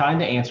 I'm trying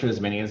to answer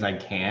as many as I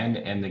can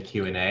in the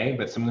Q&A,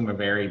 but some of them are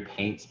very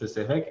paint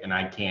specific and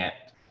I can't.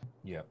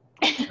 Yeah.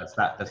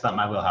 That's not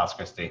my wheelhouse,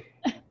 Christy.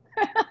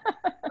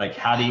 Like,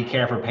 how do you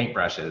care for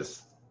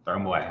paintbrushes? Throw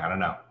them away. I don't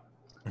know.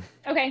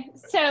 Okay,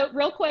 so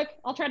real quick,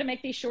 I'll try to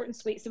make these short and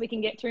sweet so we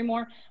can get through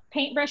more.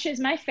 Paintbrushes,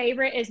 my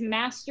favorite is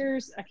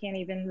Masters. I can't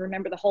even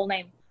remember the whole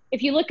name.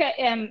 If you look at,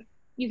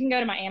 you can go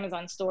to my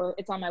Amazon store.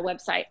 It's on my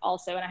website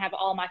also, and I have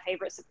all my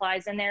favorite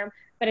supplies in there.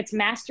 But it's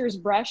Masters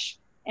brush,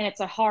 and it's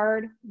a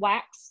hard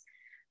wax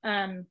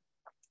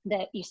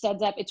that you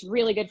suds up. It's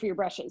really good for your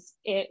brushes.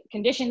 It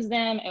conditions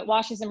them, it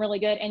washes them really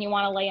good, and you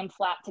want to lay them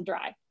flat to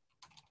dry.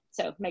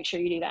 So make sure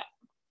you do that.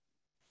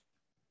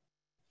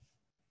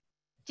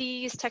 Do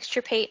you use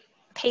texture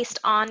paste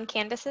on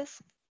canvases?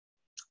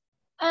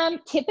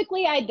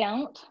 Typically I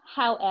don't.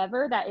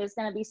 However, that is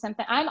going to be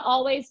something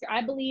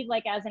I believe,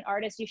 like, as an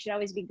artist, you should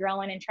always be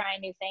growing and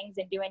trying new things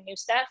and doing new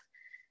stuff.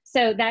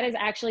 So that is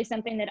actually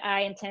something that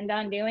I intend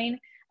on doing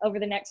over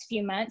the next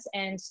few months,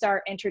 and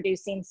start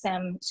introducing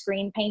some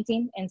screen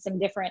painting and some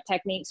different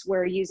techniques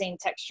where using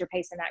texture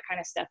paste and that kind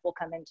of stuff will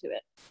come into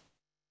it.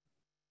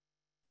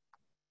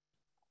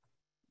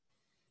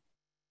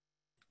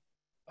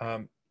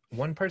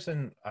 One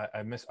person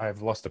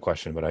I've lost the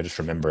question, but I just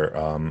remember,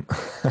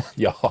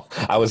 y'all,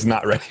 I was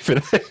not ready for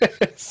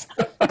this.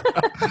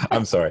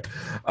 I'm sorry.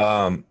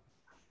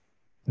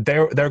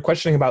 They're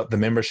questioning about the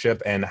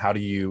membership and how do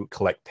you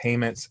collect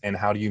payments and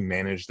how do you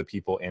manage the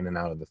people in and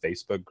out of the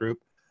Facebook group?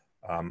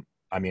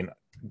 I mean,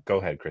 go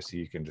ahead, Chrissy,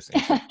 you can just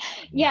answer.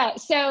 Yeah,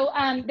 so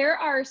there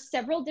are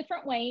several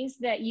different ways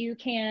that you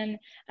can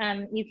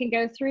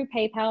go through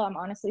PayPal. I'm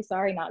honestly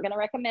sorry, not going to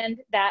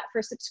recommend that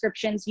for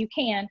subscriptions. You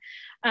can.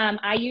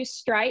 I use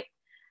Stripe.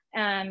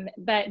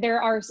 But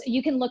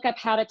you can look up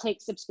how to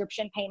take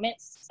subscription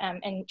payments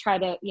and try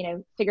to,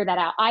 figure that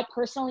out. I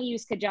personally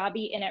use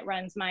Kajabi, and it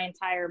runs my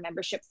entire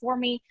membership for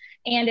me.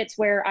 And it's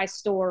where I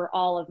store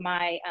all of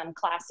my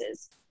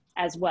classes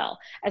as well.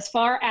 As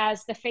far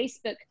as the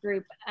Facebook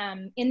group,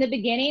 in the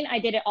beginning, I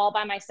did it all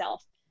by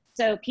myself.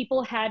 So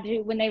people had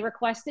to, when they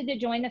requested to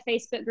join the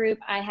Facebook group,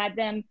 I had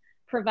them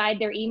provide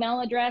their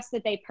email address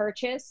that they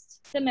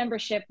purchased the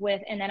membership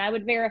with, and then I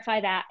would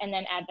verify that and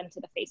then add them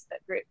to the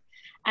Facebook group.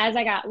 As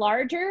I got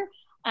larger,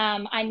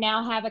 I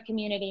now have a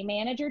community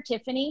manager,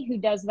 Tiffany, who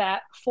does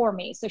that for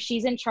me. So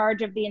she's in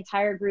charge of the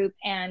entire group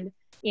and,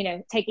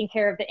 taking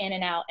care of the in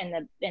and out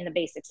and the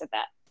basics of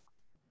that.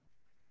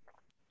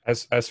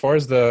 As far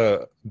as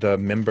the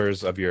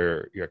members of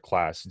your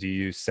class, do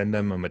you send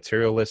them a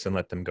material list and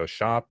let them go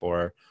shop,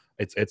 or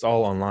it's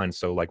all online?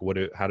 So like,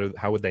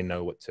 how would they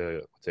know what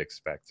to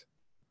expect?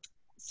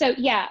 So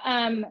yeah,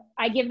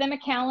 I give them a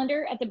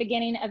calendar at the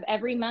beginning of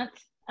every month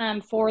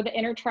for the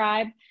inner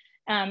tribe,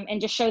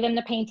 and just show them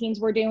the paintings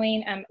we're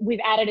doing. We've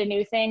added a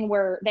new thing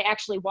where they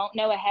actually won't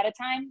know ahead of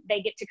time.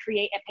 They get to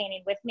create a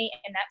painting with me,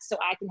 and that's so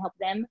I can help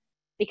them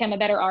become a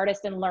better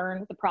artist and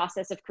learn the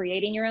process of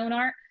creating your own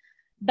art.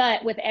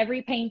 But with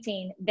every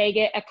painting, they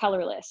get a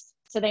color list.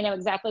 So they know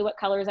exactly what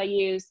colors I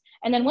use.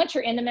 And then once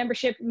you're in the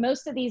membership,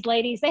 most of these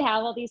ladies, they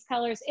have all these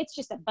colors. It's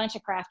just a bunch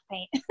of craft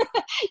paint.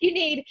 You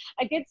need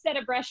a good set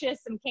of brushes,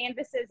 some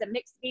canvases, a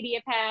mixed media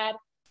pad,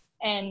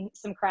 and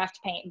some craft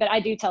paint. But I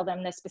do tell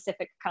them the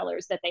specific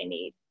colors that they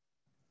need.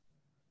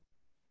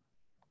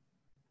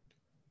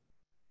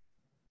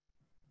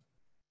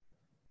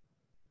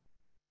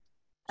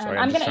 Sorry,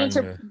 I'm going to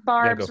answer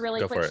Barb's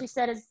really quick. She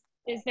said,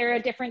 is there a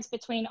difference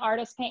between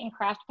artist paint and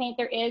craft paint?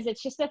 There is.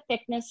 It's just the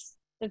thickness,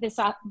 the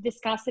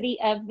viscosity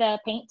of the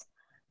paint.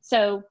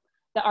 So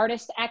the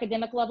artist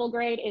academic level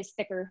grade is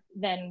thicker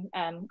than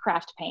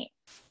craft paint.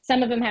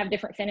 Some of them have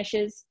different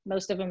finishes.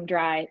 Most of them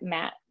dry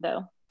matte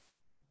though.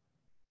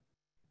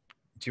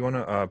 Do you want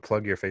to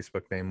plug your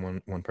Facebook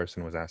name? One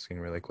person was asking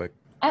really quick.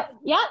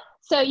 Yeah.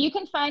 So you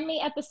can find me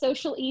at the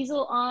Social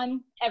Easel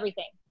on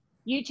everything.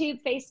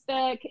 YouTube,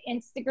 Facebook,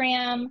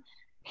 Instagram,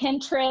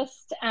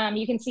 Pinterest.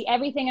 You can see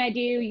everything I do.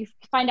 You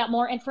find out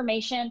more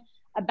information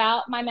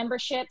about my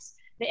memberships.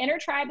 The Inner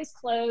Tribe is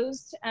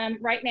closed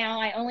right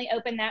now. I only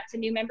open that to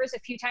new members a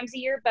few times a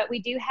year, but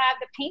we do have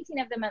the Painting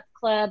of the Month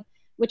Club,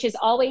 which is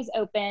always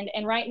opened.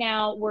 And right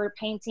now we're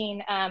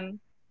painting, I'm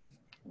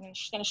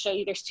just going to show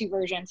you, there's two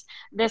versions.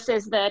 This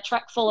is the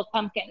truck full of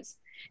pumpkins.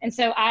 And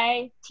so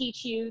I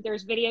teach you,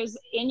 there's videos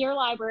in your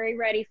library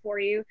ready for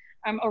you,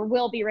 or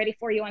will be ready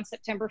for you on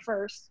September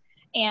 1st.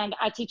 And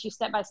I teach you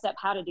step-by-step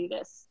how to do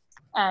this.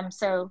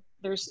 So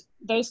there's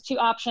those two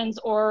options,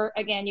 or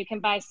again, you can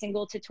buy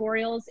single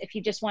tutorials if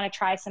you just want to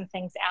try some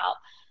things out.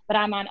 But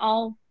I'm on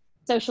all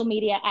social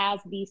media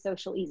as the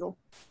Social Easel.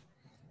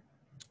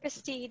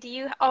 Christy, do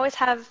you always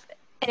have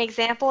an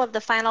example of the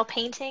final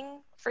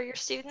painting for your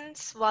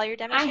students while you're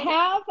demonstrating?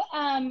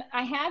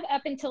 I have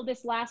up until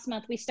this last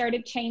month. We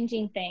started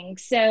changing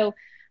things. So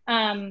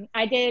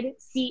I did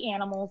sea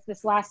animals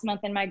this last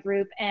month in my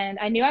group, and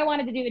I knew I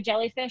wanted to do a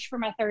jellyfish for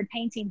my third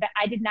painting, but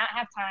I did not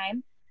have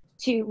time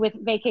with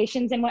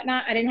vacations and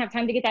whatnot. I didn't have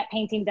time to get that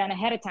painting done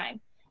ahead of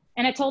time.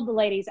 And I told the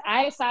ladies,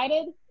 I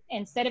decided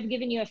instead of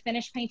giving you a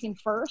finished painting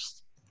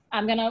first,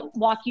 I'm going to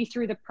walk you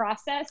through the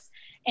process.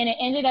 And it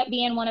ended up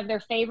being one of their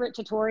favorite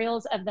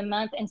tutorials of the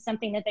month, and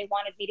something that they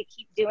wanted me to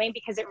keep doing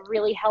because it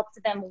really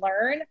helped them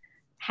learn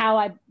how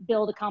I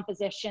build a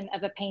composition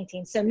of a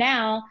painting. So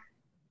now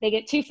they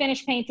get two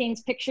finished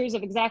paintings, pictures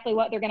of exactly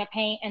what they're going to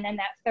paint. And then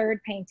that third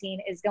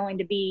painting is going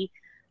to be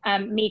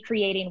me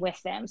creating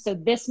with them. So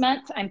this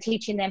month I'm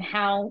teaching them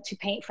how to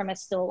paint from a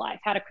still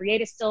life, how to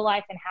create a still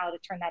life, and how to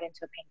turn that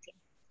into a painting.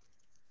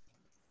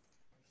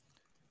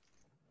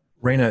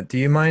 Raina, do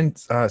you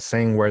mind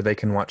saying where they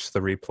can watch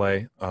the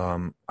replay?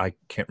 I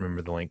can't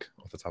remember the link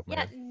off the top of my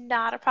head. Yeah,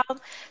 not a problem.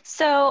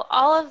 So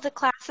all of our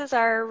classes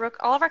are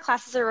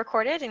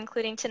recorded,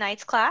 including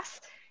tonight's class,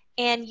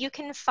 and you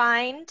can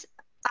find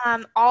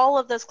all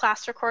of those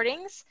class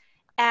recordings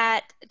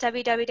at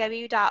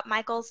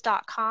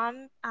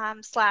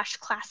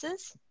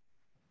www.michaels.com/classes.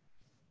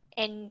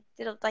 And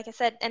like I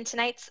said, and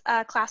tonight's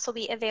class will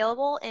be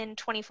available in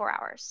 24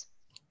 hours.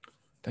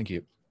 Thank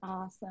you.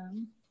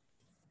 Awesome.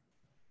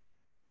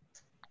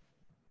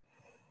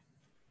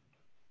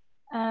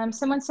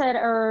 Someone said,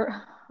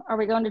 are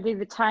we going to do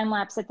the time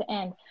lapse at the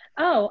end?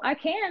 Oh, I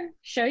can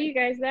show you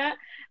guys that.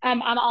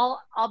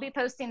 I'll be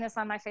posting this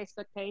on my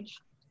Facebook page.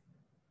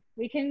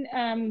 We can,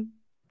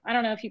 I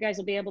don't know if you guys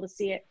will be able to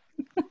see it.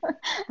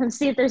 Let's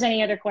see if there's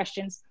any other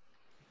questions.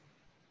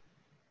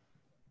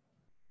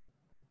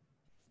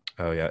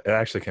 Oh yeah, it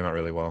actually came out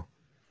really well.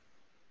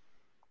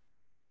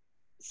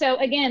 So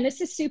again, this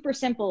is super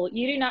simple.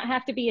 You do not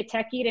have to be a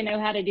techie to know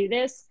how to do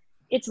this.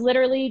 It's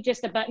literally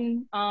just a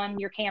button on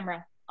your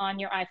camera on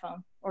your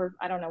iPhone, or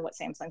I don't know what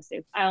Samsungs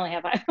do. I only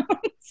have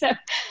iPhone.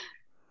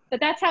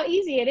 But that's how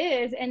easy it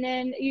is. And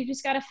then you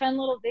just got a fun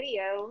little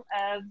video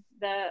of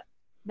the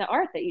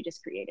art that you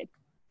just created.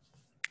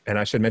 And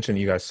I should mention,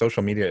 you guys,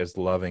 social media is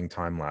loving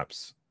time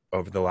lapse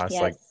over the last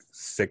like Yes.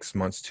 6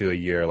 months to a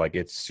year. Like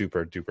it's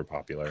super duper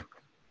popular.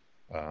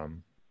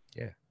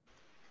 Yeah.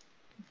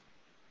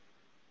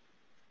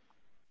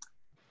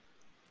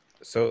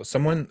 So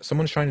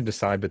someone's trying to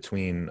decide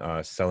between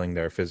selling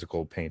their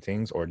physical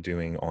paintings or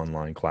doing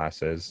online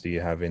classes. Do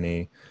you have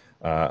any?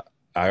 I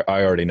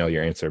already know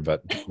your answer,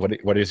 but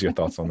what is your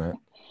thoughts on that?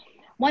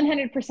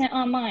 100%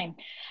 online.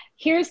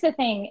 Here's the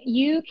thing.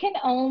 You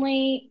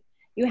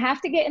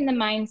have to get in the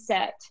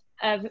mindset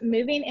of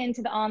moving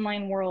into the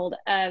online world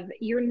of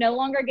you're no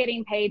longer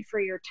getting paid for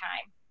your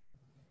time.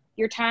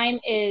 Your time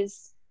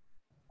is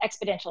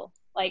exponential.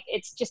 Like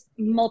it's just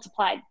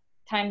multiplied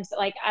times,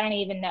 like, I don't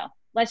even know.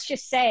 Let's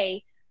just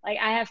say like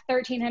I have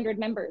 1,300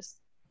 members.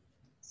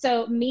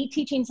 So me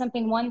teaching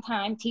something one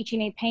time,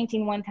 teaching a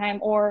painting one time,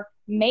 or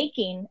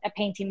making a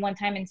painting one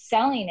time and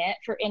selling it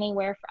for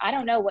anywhere for, I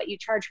don't know what you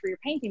charge for your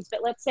paintings,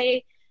 but let's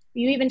say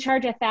you even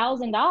charge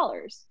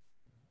 $1,000,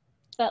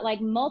 but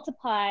like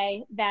multiply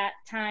that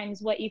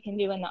times what you can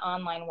do in the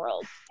online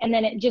world. And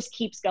then it just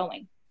keeps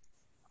going.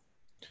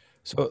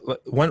 So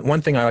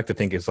one thing I like to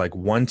think is like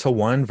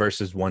 1-to-1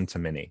 versus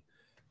 1-to-many.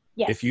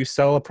 Yes. If you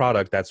sell a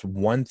product, that's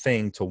one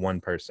thing to one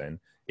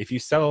person. If you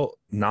sell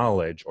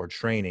knowledge or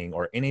training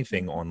or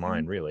anything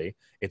online, really,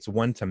 it's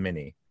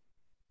 1-to-many.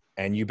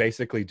 And you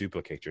basically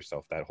duplicate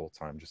yourself that whole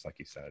time, just like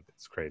you said.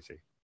 It's crazy.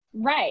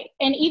 Right.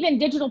 And even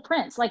digital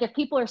prints. Like if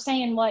people are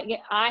saying, well,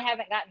 I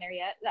haven't gotten there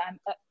yet.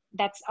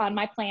 That's on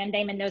my plan.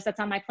 Damon knows that's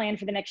on my plan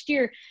for the next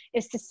year,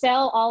 is to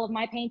sell all of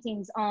my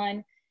paintings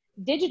on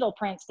digital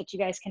prints that you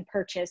guys can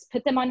purchase,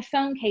 put them on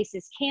phone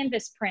cases,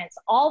 canvas prints,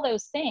 all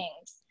those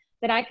things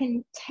that I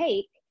can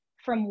take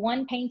from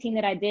one painting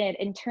that I did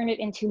and turn it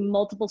into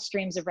multiple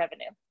streams of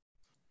revenue.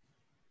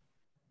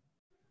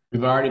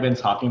 We've already been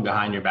talking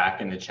behind your back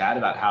in the chat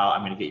about how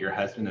I'm going to get your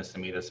husband to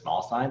send me the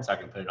small sign so I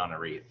can put it on a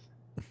wreath.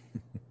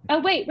 Oh,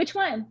 wait, which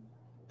one?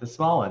 The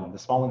small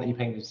one that you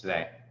painted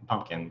today,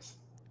 pumpkins.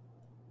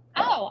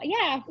 Oh,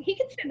 yeah, he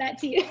can send that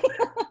to you.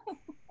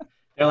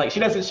 They're like, she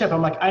doesn't ship.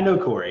 I'm like, I know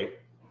Corey.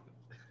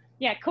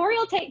 Yeah, Corey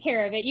will take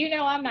care of it. You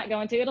know I'm not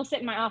going to. It'll sit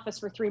in my office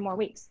for 3 more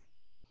weeks.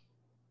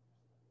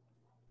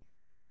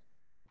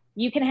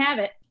 You can have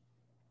it.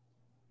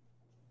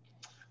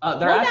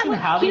 They're asking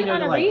how do you know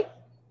to like,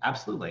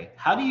 absolutely.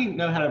 How do you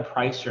know how to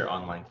price your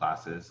online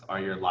classes or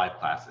your live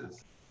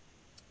classes?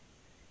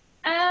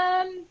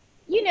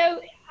 You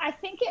know, I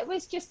think it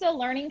was just a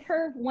learning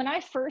curve. When I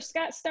first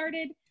got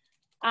started,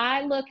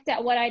 I looked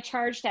at what I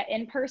charged at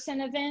in-person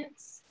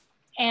events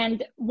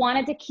and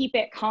wanted to keep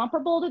it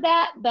comparable to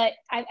that, but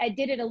I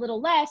did it a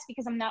little less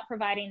because I'm not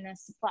providing the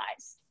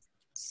supplies.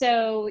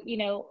 So, you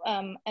know,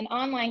 an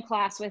online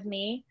class with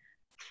me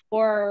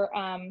for,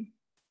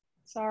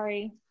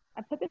 sorry,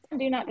 I put this on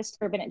Do Not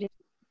Disturb and it just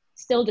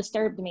still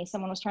disturbed me.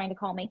 Someone was trying to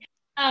call me.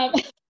 I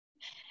lost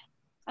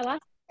my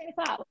train of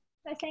thought. What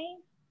was I saying?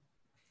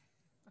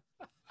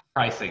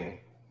 Pricing.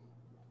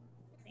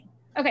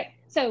 Okay,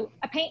 so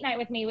a paint night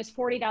with me was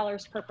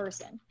 $40 per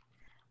person.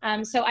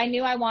 So I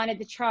knew I wanted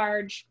to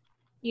charge,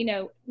 you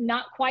know,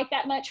 not quite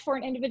that much for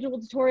an individual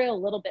tutorial, a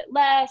little bit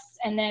less.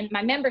 And then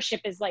my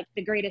membership is like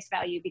the greatest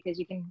value because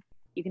you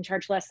can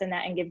charge less than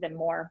that and give them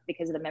more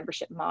because of the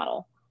membership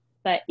model.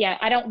 But yeah,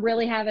 I don't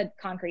really have a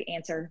concrete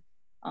answer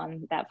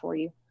on that for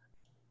you.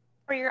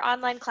 For your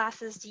online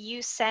classes, do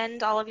you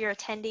send all of your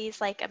attendees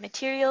like a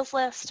materials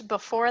list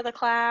before the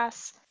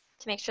class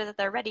to make sure that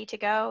they're ready to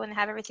go and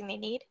have everything they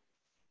need?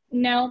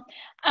 No.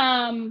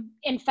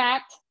 In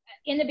fact,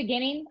 in the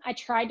beginning, I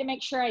tried to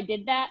make sure I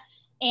did that.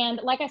 And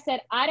like I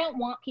said, I don't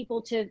want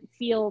people to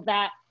feel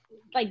that,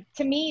 like,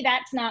 to me,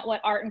 that's not what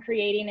art and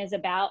creating is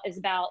about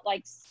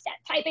like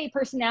type A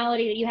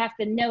personality that you have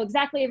to know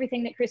exactly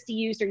everything that Christy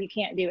used or you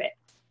can't do it.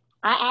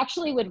 I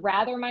actually would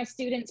rather my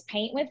students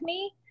paint with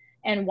me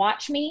and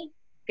watch me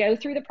go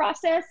through the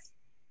process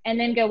and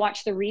then go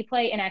watch the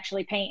replay and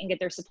actually paint and get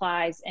their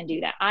supplies and do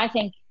that. I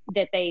think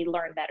that they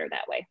learn better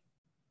that way.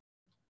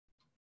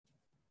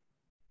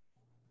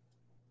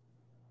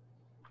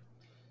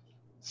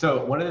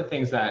 So one of the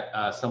things that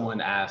someone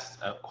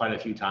asked quite a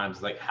few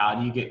times, like, how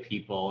do you get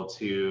people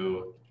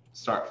to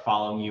start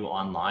following you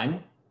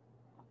online?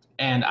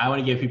 And I want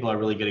to give people a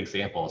really good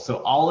example.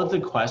 So all of the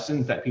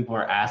questions that people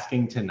are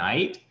asking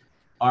tonight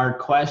are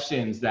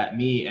questions that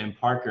me and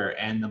Parker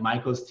and the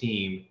Michaels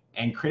team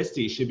and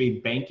Christy should be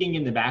banking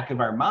in the back of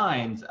our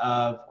minds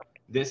of,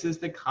 this is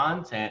the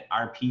content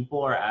our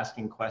people are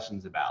asking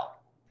questions about.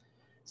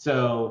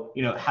 So,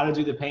 you know, how to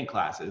do the paint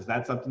classes.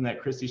 That's something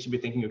that Christy should be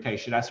thinking, okay,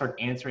 should I start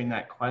answering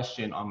that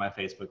question on my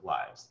Facebook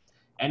Lives?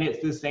 And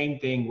it's the same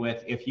thing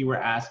with if you were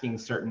asking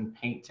certain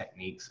paint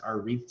techniques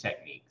or wreath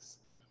techniques.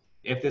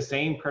 If the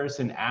same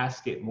person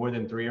asks it more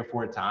than 3 or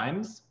 4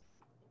 times,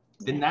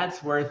 then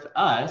that's worth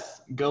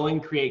us go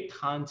and create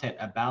content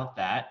about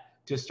that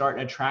to start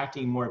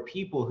attracting more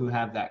people who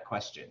have that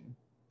question.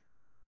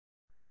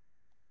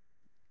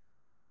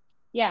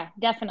 Yeah,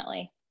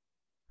 definitely.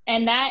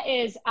 And that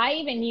is, I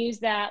even use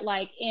that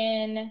like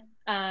in,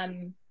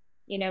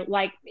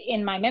 like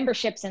in my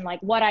memberships and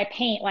like what I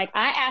paint, like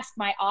I ask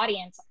my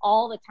audience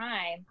all the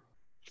time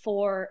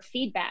for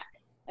feedback.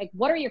 Like,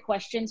 what are your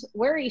questions?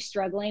 Where are you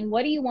struggling?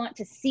 What do you want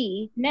to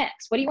see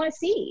next? What do you want to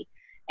see?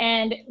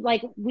 And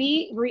like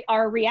we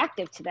are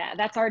reactive to that.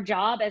 That's our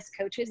job as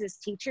coaches, as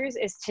teachers,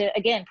 is to,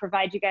 again,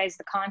 provide you guys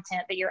the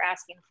content that you're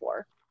asking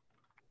for.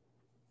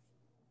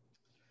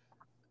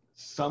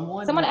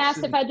 Someone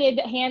asked if I did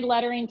hand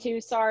lettering too.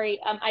 Sorry,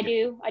 I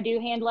do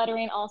hand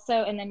lettering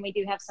also, and then we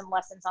do have some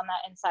lessons on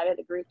that inside of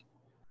the group.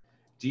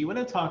 Do you want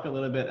to talk a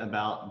little bit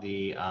about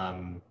the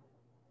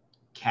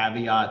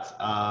caveats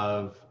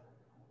of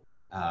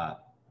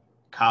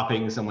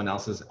copying someone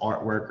else's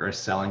artwork or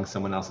selling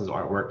someone else's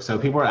artwork? So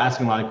people are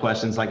asking a lot of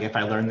questions like, if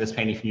I learn this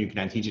painting from you, can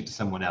I teach it to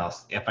someone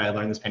else? If I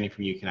learn this painting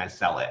from you, can I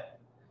sell it?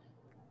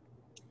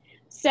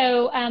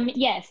 So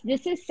yes,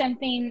 this is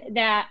something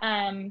that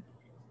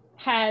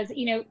has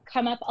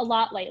come up a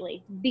lot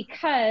lately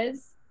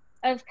because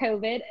of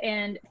COVID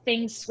and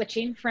things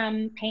switching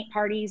from paint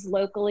parties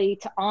locally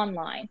to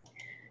online.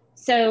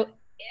 So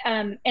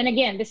and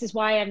again, this is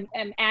why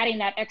I'm adding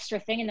that extra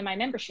thing into my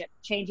membership,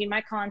 changing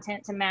my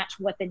content to match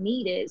what the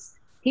need is.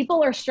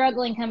 People are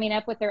struggling coming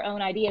up with their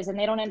own ideas and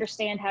they don't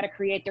understand how to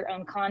create their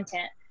own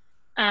content.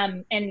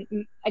 And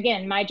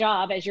again, my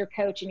job as your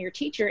coach and your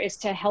teacher is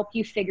to help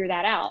you figure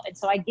that out. And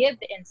so I give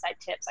the inside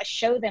tips. I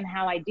show them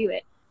how I do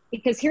it,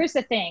 because here's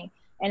the thing.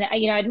 And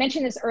I'd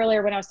mentioned this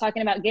earlier when I was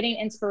talking about getting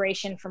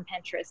inspiration from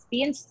Pinterest.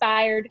 Be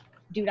inspired,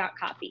 do not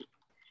copy.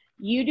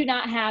 You do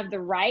not have the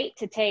right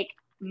to take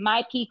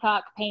my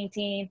peacock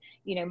painting,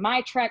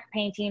 my truck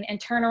painting, and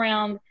turn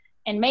around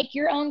and make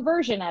your own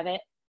version of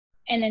it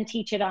and then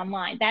teach it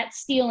online. That's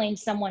stealing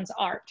someone's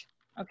art,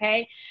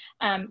 okay?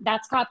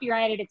 That's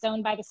copyrighted, it's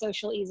owned by the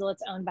Social Easel,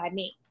 it's owned by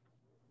me.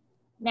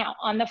 Now,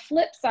 on the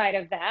flip side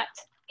of that,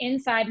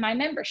 inside my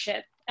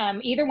membership,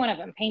 either one of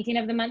them, Painting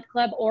of the Month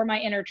Club or my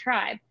Inner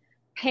Tribe,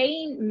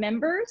 paying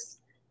members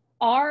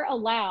are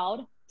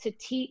allowed to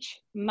teach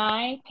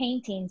my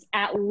paintings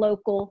at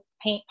local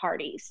paint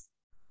parties,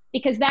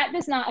 because that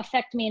does not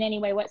affect me in any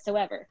way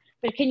whatsoever.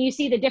 But can you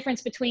see the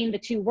difference between the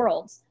two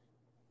worlds?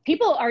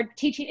 People are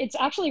teaching, it's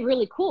actually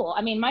really cool.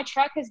 I mean, my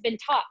truck has been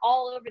taught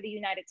all over the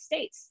United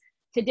States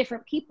to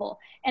different people,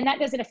 and that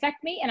doesn't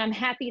affect me, and I'm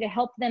happy to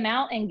help them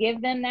out and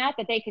give them that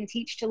they can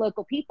teach to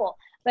local people.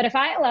 But if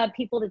I allowed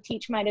people to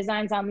teach my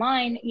designs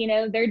online,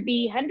 there'd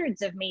be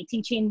hundreds of me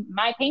teaching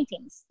my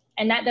paintings,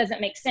 and that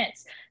doesn't make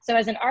sense. So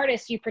as an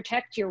artist, you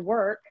protect your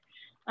work,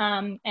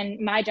 and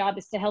my job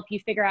is to help you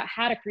figure out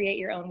how to create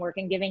your own work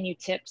and giving you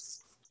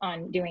tips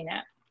on doing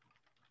that.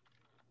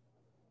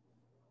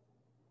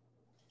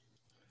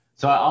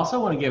 So I also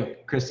want to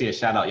give Christy a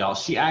shout out, y'all.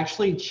 She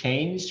actually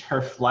changed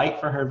her flight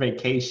for her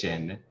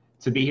vacation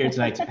to be here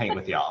tonight to paint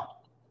with y'all.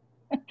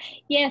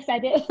 Yes, I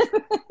did.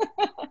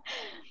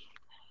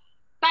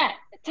 But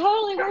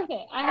totally worth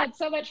it. I had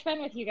so much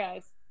fun with you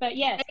guys. But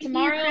yes, Thank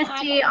tomorrow. you,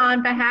 Christy,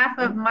 on behalf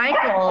of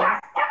Michael.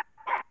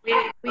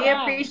 We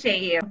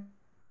appreciate you.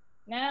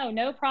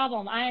 No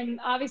problem. I'm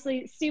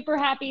obviously super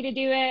happy to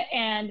do it.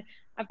 And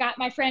I've got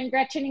my friend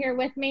Gretchen here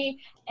with me.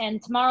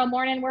 And tomorrow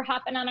morning, we're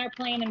hopping on our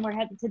plane and we're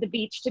heading to the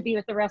beach to be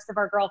with the rest of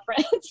our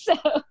girlfriends. So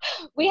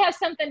we have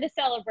something to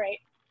celebrate.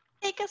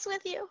 Take us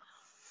with you.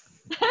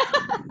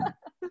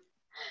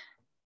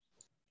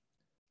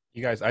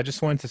 You guys, I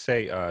just wanted to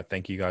say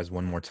thank you guys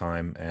one more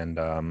time.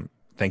 And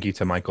thank you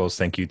to Michaels.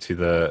 Thank you to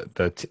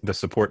the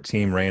support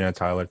team, Raina,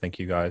 Tyler. Thank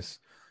you guys.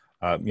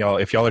 Y'all,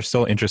 if y'all are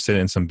still interested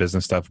in some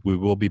business stuff, we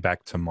will be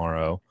back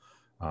tomorrow,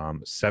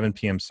 7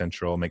 p.m.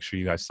 Central. Make sure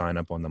you guys sign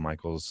up on the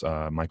Michaels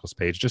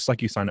page, just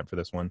like you signed up for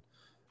this one.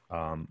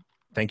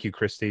 Thank you,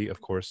 Christy, of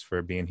course,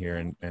 for being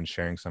here and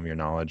sharing some of your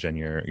knowledge and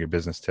your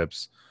business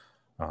tips.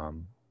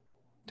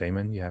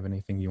 Damon, you have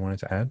anything you wanted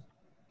to add?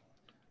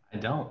 I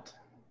don't.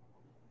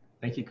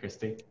 Thank you,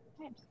 Christy.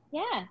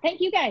 Yeah,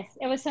 thank you guys.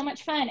 It was so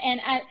much fun.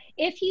 And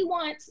if you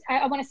want,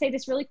 I want to say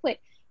this really quick.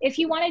 If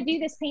you want to do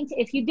this painting,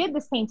 if you did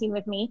this painting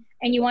with me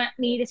and you want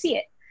me to see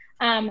it,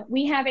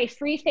 we have a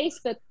free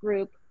Facebook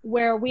group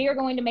where we are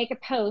going to make a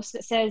post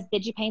that says,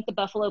 "Did you paint the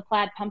buffalo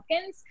plaid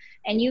pumpkins?"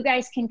 And you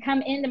guys can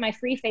come into my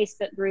free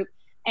Facebook group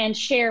and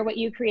share what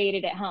you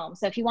created at home.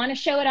 So if you want to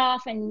show it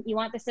off and you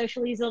want the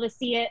Social Easel to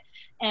see it,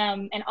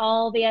 and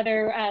all the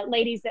other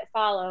ladies that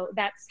follow,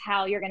 that's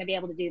how you're going to be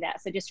able to do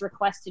that. So just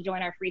request to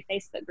join our free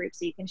Facebook group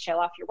so you can show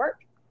off your work.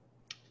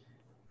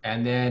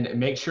 And then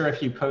make sure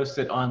if you post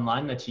it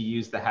online that you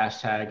use the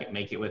hashtag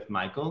Make It With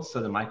Michaels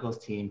so the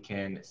Michaels team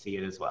can see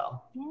it as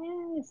well.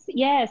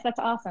 Yes, that's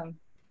awesome.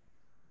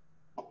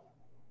 All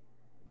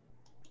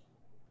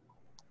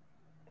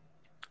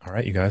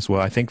right, you guys.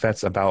 Well, I think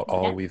that's about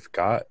all we've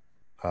got.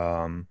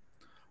 One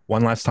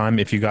last time,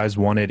 if you guys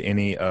wanted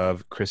any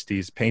of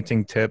Christy's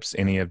painting tips,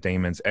 any of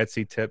Damon's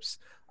Etsy tips,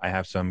 I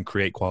have some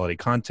create quality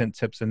content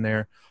tips in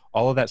there.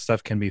 All of that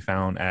stuff can be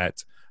found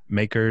at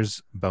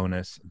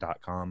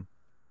makersbonus.com.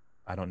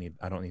 I don't need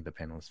the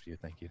panelist view.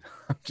 Thank you.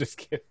 I'm just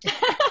kidding. We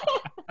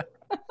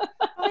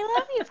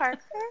love you,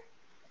 Parker.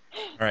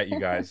 All right, you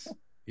guys.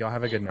 Y'all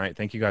have a good night.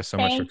 Thank you guys so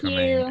much for coming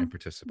and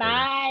participating.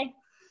 Bye.